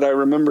event, but I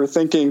remember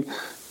thinking,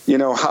 you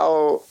know,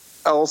 how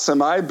else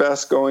am I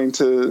best going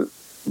to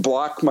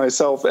block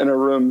myself in a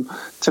room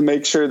to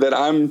make sure that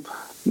I'm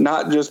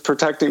not just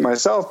protecting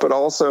myself, but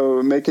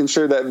also making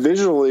sure that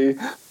visually,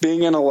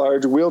 being in a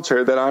large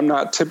wheelchair, that I'm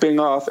not tipping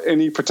off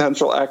any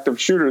potential active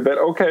shooter, that,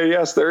 okay,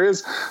 yes, there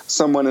is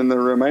someone in the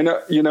room. I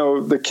know, you know,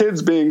 the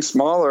kids being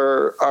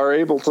smaller are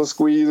able to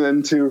squeeze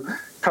into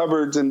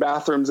cupboards and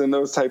bathrooms and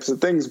those types of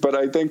things. But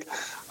I think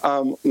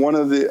one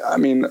of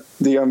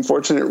the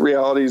unfortunate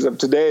realities of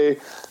today,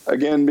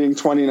 again, being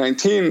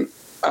 2019,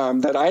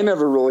 that I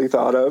never really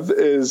thought of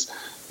is,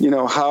 you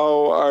know,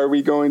 how are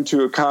we going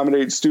to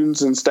accommodate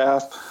students and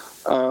staff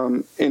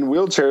in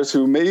wheelchairs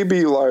who may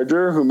be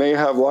larger, who may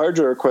have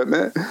larger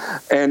equipment,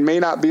 and may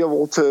not be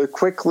able to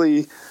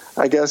quickly,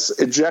 I guess,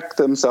 eject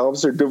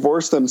themselves or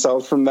divorce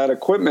themselves from that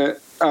equipment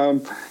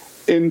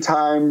in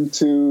time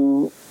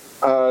to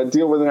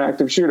deal with an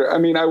active shooter. I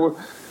mean,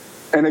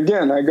 and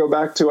again, I go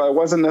back to, I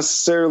wasn't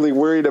necessarily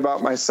worried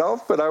about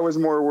myself, but I was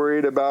more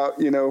worried about,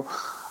 you know,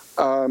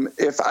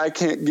 if I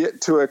can't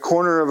get to a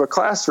corner of a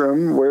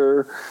classroom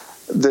where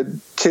the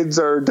kids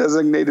are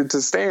designated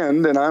to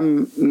stand and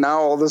I'm now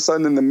all of a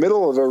sudden in the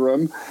middle of a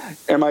room,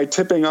 am I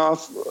tipping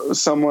off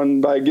someone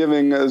by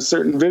giving a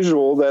certain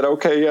visual that,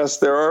 okay, yes,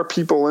 there are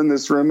people in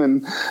this room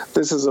and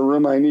this is a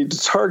room I need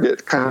to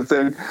target, kind of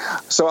thing.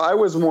 So I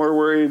was more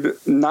worried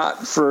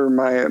not for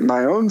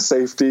my own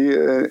safety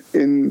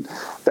in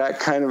that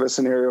kind of a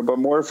scenario, but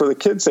more for the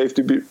kids'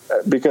 safety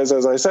because,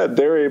 as I said,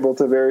 they're able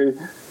to very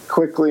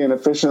quickly and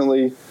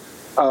efficiently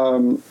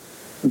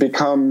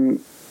become,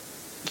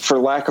 for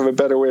lack of a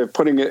better way of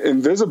putting it,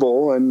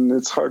 invisible, and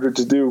it's harder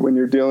to do when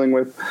you're dealing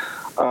with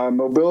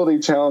mobility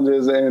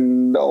challenges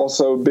and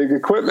also big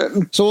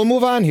equipment. So we'll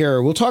move on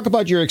here. We'll talk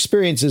about your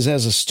experiences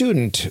as a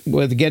student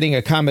with getting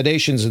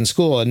accommodations in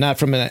school, and not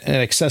from an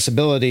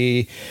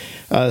accessibility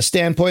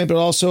standpoint, but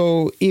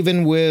also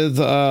even with,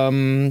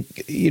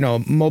 you know,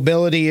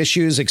 mobility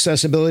issues,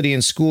 accessibility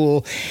in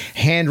school,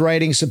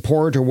 handwriting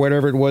support, or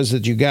whatever it was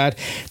that you got.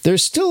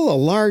 There's still a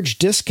large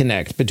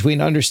disconnect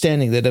between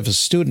understanding that if a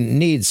student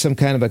needs some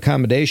kind of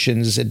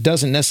accommodations, it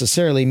doesn't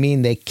necessarily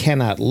mean they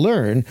cannot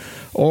learn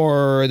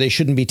or they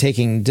shouldn't be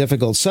taking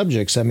difficult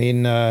subjects. I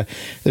mean,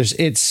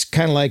 it's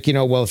kind of like, you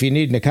know, well, if you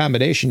need an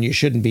accommodation, you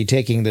shouldn't be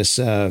taking this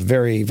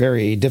very,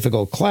 very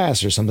difficult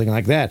class or something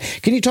like that.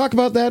 Can you talk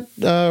about that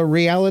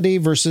reality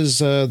versus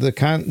the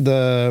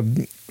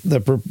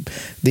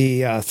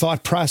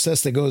thought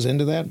process that goes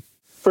into that?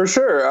 For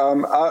sure.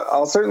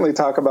 I'll certainly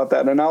talk about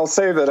that. And I'll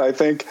say that I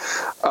think,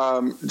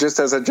 just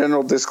as a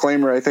general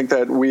disclaimer, I think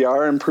that we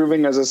are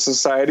improving as a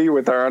society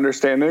with our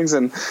understandings,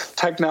 and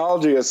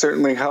technology has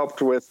certainly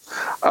helped with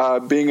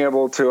being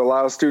able to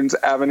allow students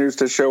avenues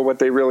to show what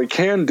they really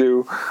can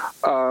do,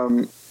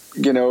 and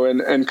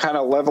kind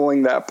of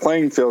leveling that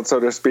playing field, so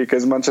to speak,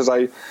 as much as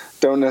I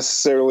don't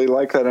necessarily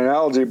like that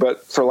analogy,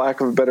 but for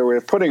lack of a better way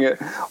of putting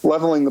it,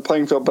 leveling the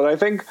playing field. But I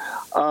think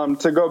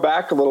to go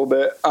back a little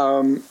bit,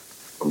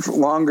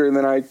 longer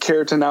than I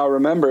care to now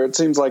remember. It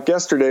seems like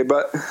yesterday,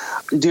 but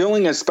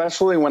dealing,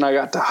 especially when I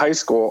got to high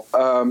school,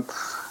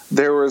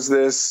 there was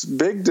this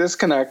big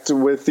disconnect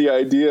with the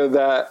idea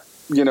that,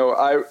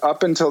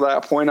 up until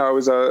that point, I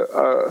was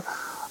a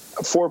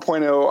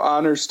 4.0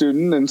 honor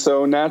student. And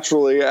so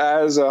naturally,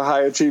 as a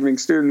high achieving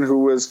student who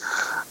was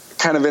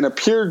kind of in a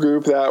peer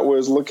group that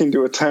was looking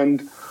to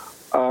attend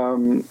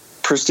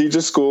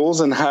prestigious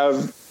schools and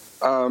have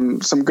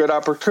some good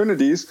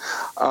opportunities,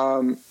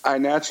 I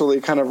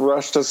naturally kind of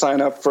rushed to sign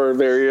up for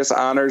various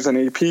honors and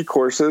AP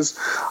courses,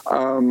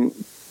 and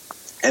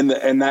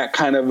that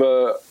kind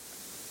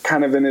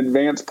of an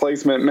advanced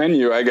placement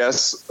menu, I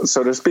guess,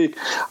 so to speak.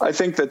 I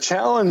think the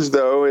challenge,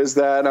 though, is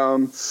that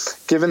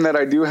given that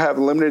I do have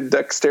limited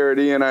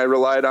dexterity and I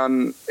relied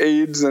on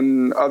aides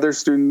and other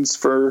students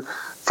for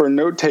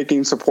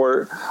note-taking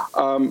support,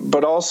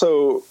 but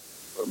also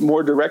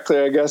more directly,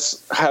 I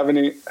guess,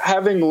 having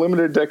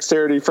limited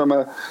dexterity from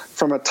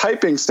a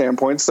typing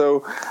standpoint.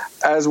 So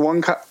as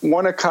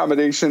one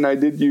accommodation, I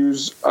did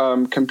use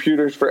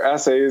computers for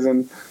essays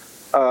and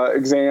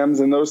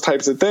exams and those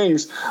types of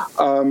things.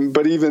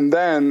 But even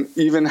then,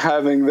 even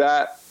having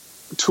that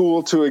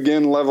tool to,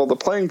 again, level the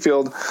playing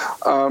field,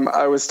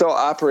 I was still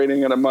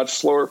operating at a much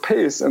slower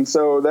pace. And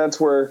so that's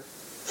where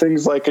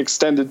things like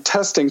extended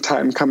testing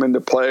time come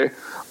into play,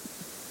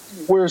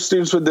 where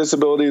students with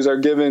disabilities are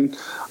given,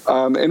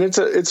 and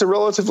it's a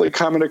relatively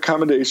common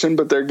accommodation,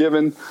 but they're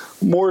given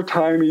more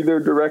time either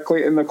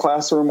directly in the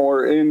classroom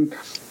or in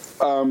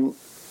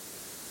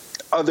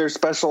other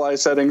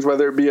specialized settings,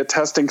 whether it be a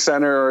testing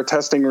center or a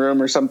testing room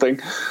or something,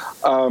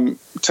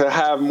 to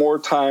have more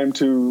time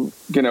to,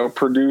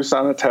 produce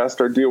on a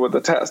test or deal with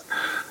a test.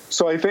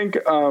 So I think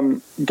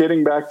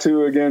getting back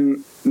to,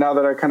 again, now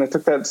that I kind of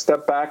took that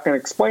step back and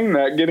explained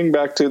that, getting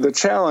back to the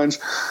challenge,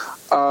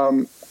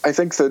 I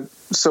think that,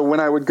 so when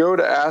I would go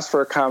to ask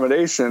for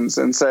accommodations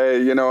and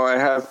say, I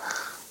have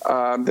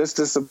this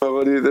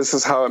disability, this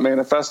is how it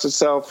manifests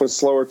itself with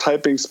slower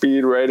typing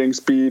speed, writing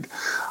speed,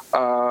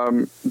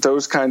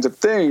 those kinds of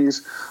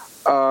things,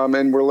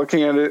 and we're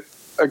looking at it,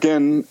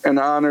 again, an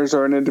honors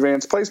or an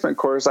advanced placement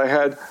course, I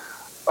had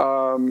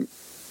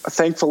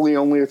thankfully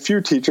only a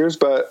few teachers,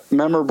 but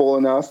memorable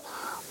enough,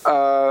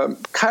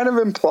 kind of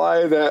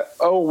imply that,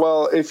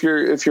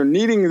 if you're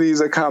needing these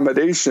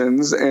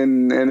accommodations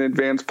in an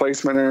advanced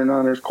placement or an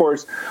honors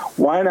course,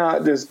 why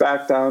not just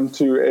back down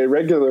to a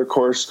regular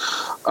course?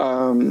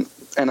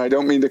 And I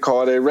don't mean to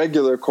call it a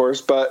regular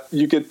course, but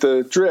you get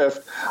the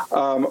drift.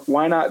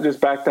 Why not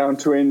just back down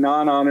to a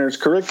non-honors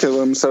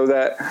curriculum so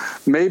that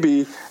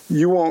maybe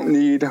you won't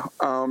need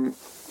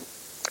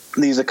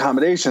these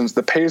accommodations?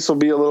 The pace will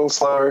be a little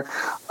slower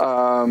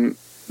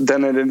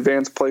than an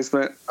advanced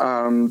placement.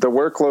 The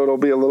workload will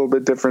be a little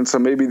bit different, so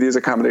maybe these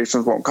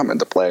accommodations won't come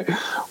into play,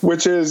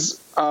 which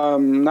is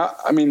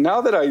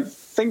now that I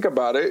think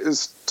about it,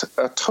 is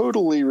a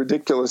totally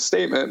ridiculous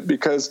statement,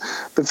 because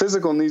the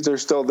physical needs are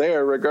still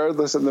there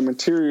regardless of the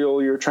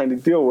material you're trying to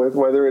deal with,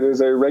 whether it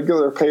is a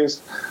regular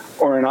paced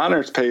or an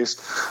honors paced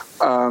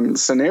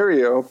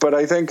scenario. But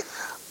I think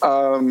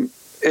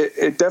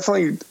it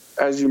definitely,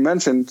 as you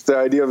mentioned, the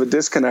idea of a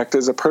disconnect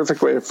is a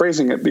perfect way of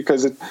phrasing it,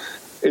 because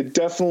it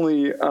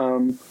definitely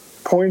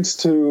points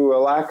to a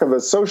lack of a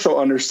social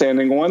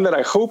understanding, one that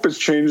I hope is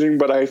changing,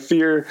 but I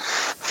fear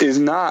is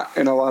not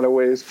in a lot of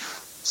ways.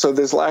 So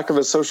this lack of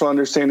a social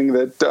understanding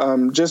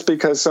that just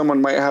because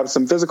someone might have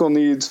some physical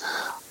needs,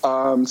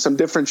 some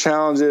different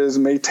challenges,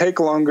 may take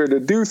longer to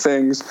do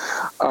things,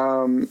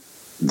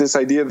 this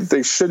idea that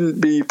they shouldn't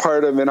be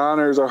part of an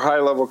honors or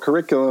high-level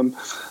curriculum,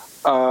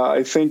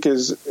 I think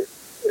is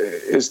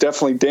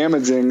definitely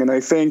damaging. And I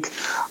think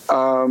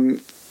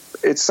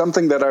it's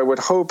something that I would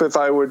hope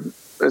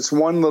it's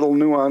one little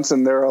nuance,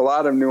 and there are a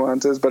lot of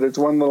nuances, but it's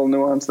one little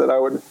nuance that I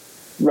would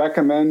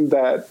recommend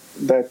that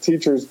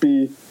teachers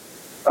be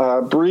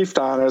briefed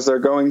on as they're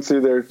going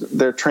through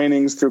their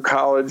trainings through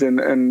college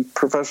and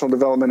professional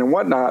development and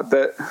whatnot,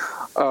 that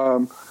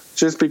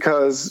just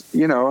because,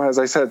 as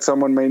I said,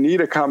 someone may need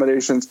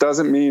accommodations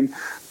doesn't mean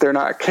they're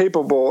not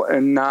capable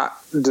and not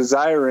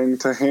desiring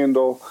to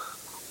handle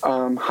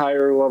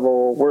higher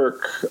level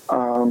work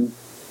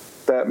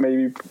that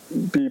may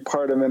be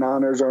part of an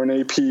honors or an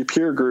AP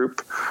peer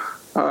group.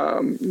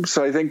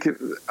 So I think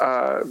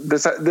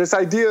this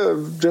idea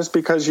of just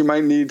because you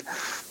might need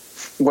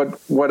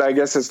what I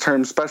guess is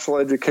termed special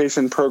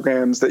education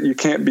programs that you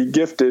can't be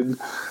gifted,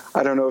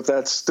 I don't know if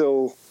that's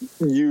still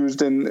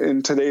used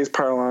in today's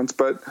parlance,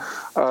 but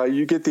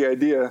you get the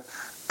idea.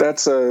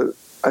 That's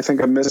I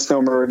think, a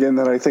misnomer again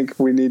that I think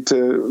we need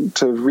to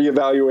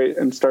reevaluate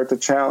and start to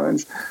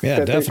challenge. Yeah,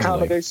 that definitely. The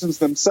accommodations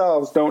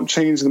themselves don't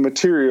change the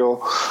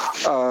material.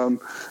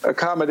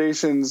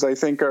 Accommodations, I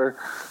think, are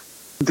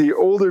the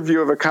older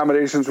view of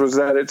accommodations was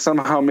that it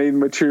somehow made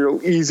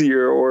material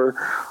easier or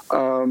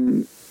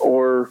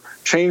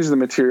change the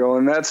material,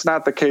 and that's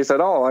not the case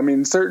at all. I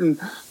mean, certain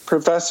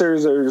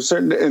professors or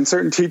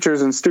certain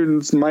teachers and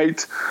students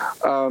might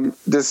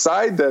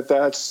decide that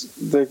that's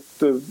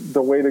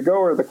the way to go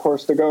or the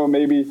course to go.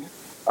 Maybe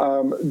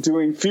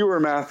doing fewer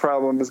math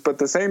problems, but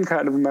the same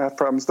kind of math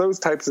problems, those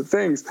types of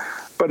things.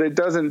 But it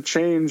doesn't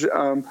change,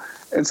 and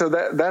so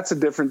that's a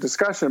different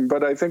discussion.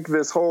 But I think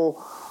this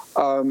whole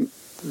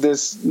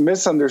this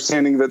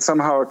misunderstanding that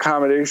somehow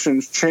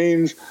accommodations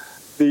change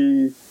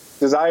the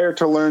desire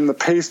to learn, the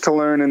pace to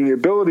learn, and the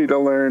ability to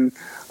learn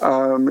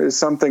is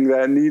something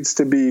that needs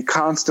to be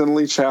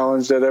constantly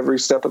challenged at every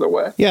step of the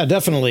way. Yeah,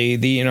 definitely.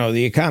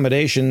 The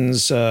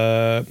accommodations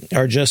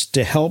are just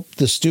to help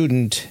the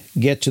student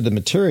get to the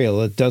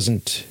material. It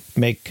doesn't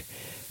make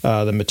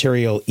the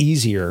material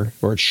easier,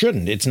 or it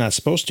shouldn't. It's not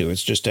supposed to.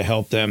 It's just to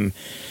help them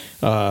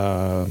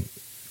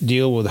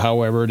deal with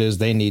however it is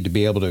they need to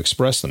be able to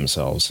express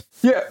themselves.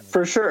 Yeah,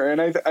 for sure.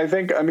 And I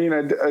think, I mean,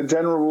 a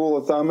general rule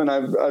of thumb, and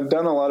I've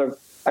done a lot of,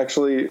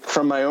 actually,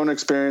 from my own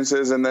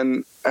experiences, and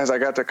then as I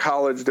got to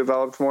college,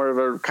 developed more of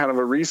a kind of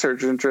a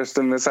research interest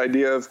in this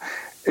idea of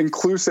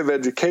inclusive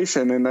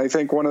education. And I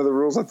think one of the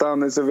rules of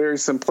thumb is a very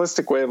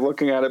simplistic way of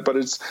looking at it, but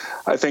it's,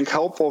 I think,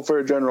 helpful for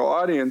a general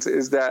audience,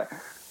 is that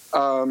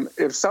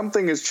if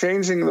something is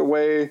changing the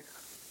way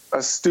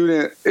a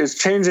student is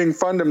changing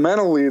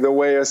fundamentally the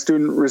way a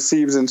student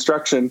receives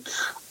instruction,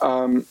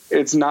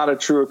 it's not a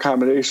true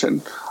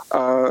accommodation.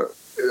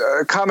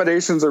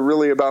 Accommodations are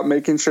really about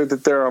making sure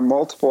that there are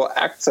multiple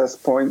access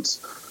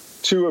points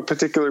to a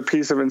particular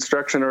piece of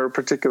instruction or a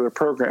particular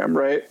program,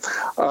 right?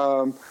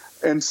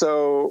 And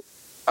so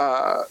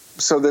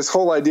this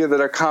whole idea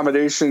that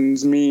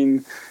accommodations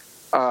mean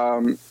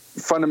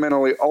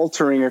fundamentally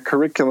altering a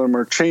curriculum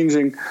or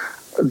changing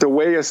the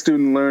way a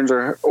student learns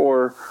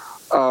or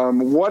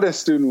what a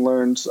student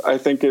learns, I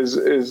think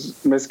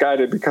is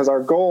misguided, because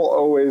our goal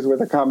always with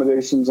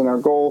accommodations and our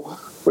goal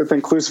with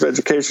inclusive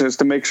education is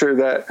to make sure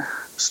that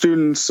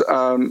students,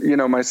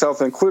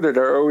 myself included,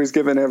 are always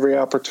given every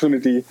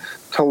opportunity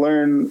to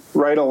learn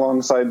right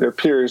alongside their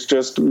peers,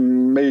 just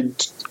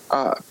made,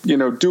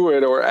 do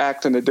it or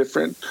act in a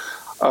different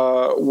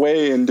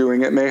way in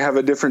doing it. May have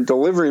a different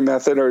delivery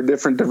method or a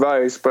different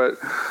device, but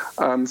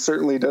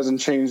certainly doesn't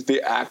change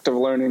the act of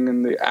learning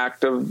and the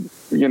act of,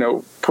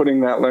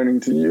 putting that learning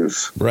to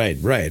use. Right.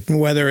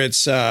 Whether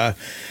it's, a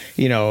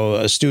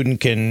student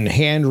can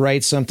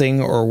handwrite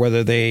something or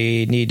whether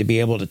they need to be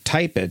able to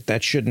type it,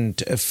 that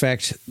shouldn't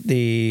affect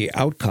the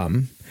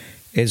outcome.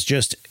 It's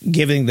just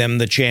giving them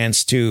the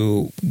chance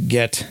to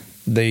get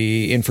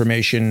the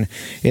information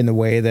in the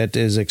way that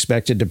is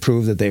expected to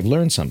prove that they've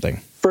learned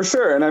something. For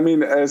sure. And I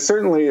mean,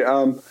 certainly,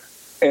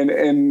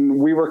 and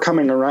we were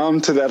coming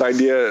around to that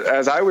idea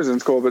as I was in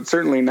school, but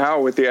certainly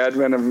now with the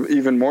advent of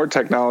even more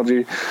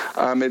technology,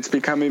 it's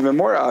become even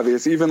more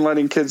obvious, even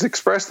letting kids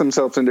express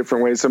themselves in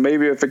different ways. So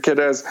maybe if a kid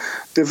has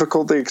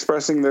difficulty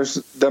expressing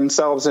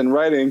themselves in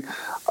writing,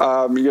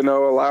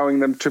 allowing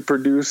them to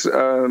produce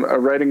a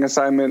writing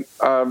assignment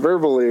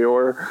verbally,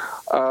 or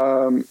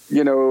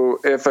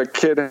if a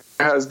kid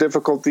has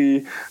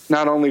difficulty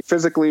not only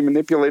physically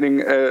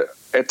manipulating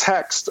a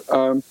text,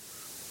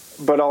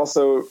 but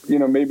also,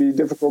 maybe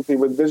difficulty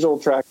with visual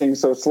tracking,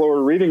 so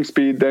slower reading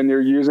speed, then you're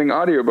using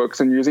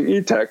audiobooks and using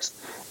e-text.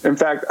 In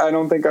fact, I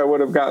don't think I would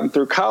have gotten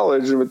through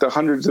college with the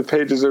hundreds of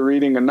pages of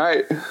reading a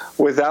night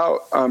without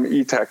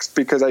e-text,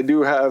 because I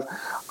do have,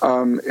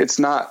 it's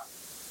not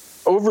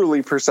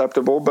overly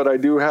perceptible, but I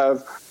do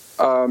have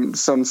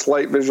some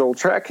slight visual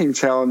tracking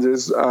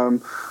challenges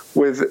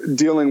with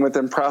dealing with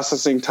and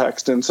processing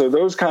text. And so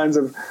those kinds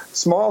of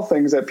small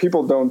things that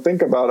people don't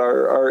think about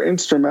are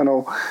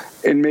instrumental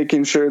in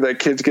making sure that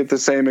kids get the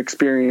same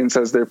experience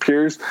as their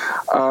peers.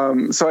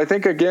 So I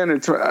think,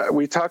 again,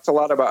 we talked a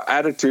lot about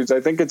attitudes. I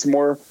think it's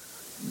more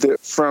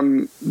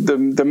from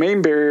the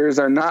main barriers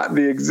are not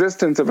the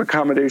existence of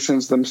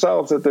accommodations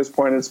themselves at this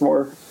point. It's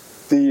more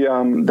the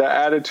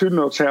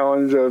attitudinal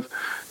challenge of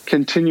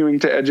continuing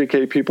to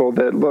educate people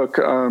that, look,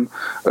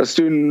 a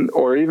student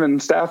or even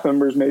staff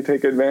members may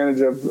take advantage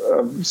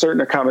of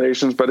certain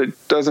accommodations, but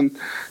it doesn't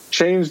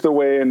change the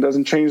way and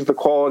doesn't change the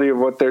quality of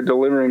what they're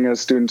delivering as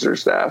students or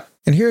staff.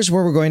 And here's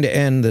where we're going to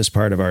end this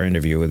part of our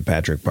interview with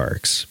Patrick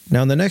Parks.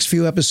 Now, in the next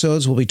few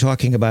episodes, we'll be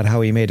talking about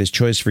how he made his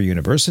choice for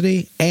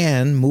university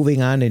and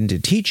moving on into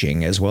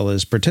teaching, as well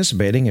as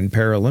participating in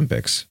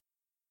Paralympics.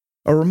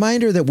 A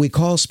reminder that we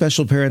call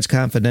Special Parents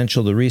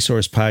Confidential the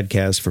resource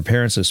podcast for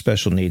parents of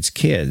special needs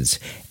kids,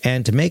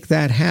 and to make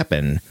that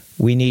happen,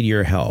 we need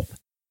your help.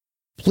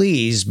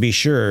 Please be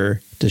sure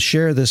to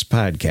share this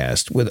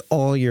podcast with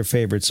all your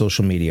favorite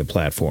social media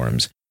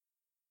platforms.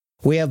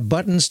 We have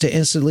buttons to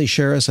instantly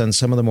share us on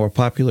some of the more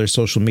popular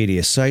social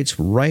media sites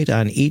right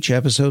on each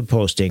episode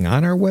posting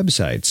on our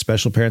website,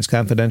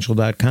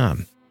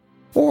 specialparentsconfidential.com.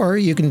 Or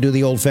you can do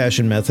the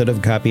old-fashioned method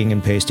of copying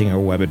and pasting our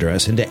web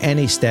address into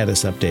any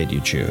status update you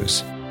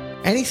choose.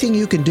 Anything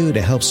you can do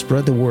to help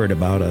spread the word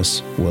about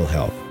us will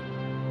help.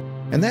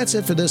 And that's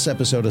it for this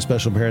episode of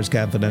Special Parents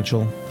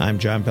Confidential. I'm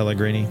John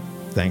Pellegrini.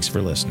 Thanks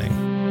for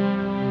listening.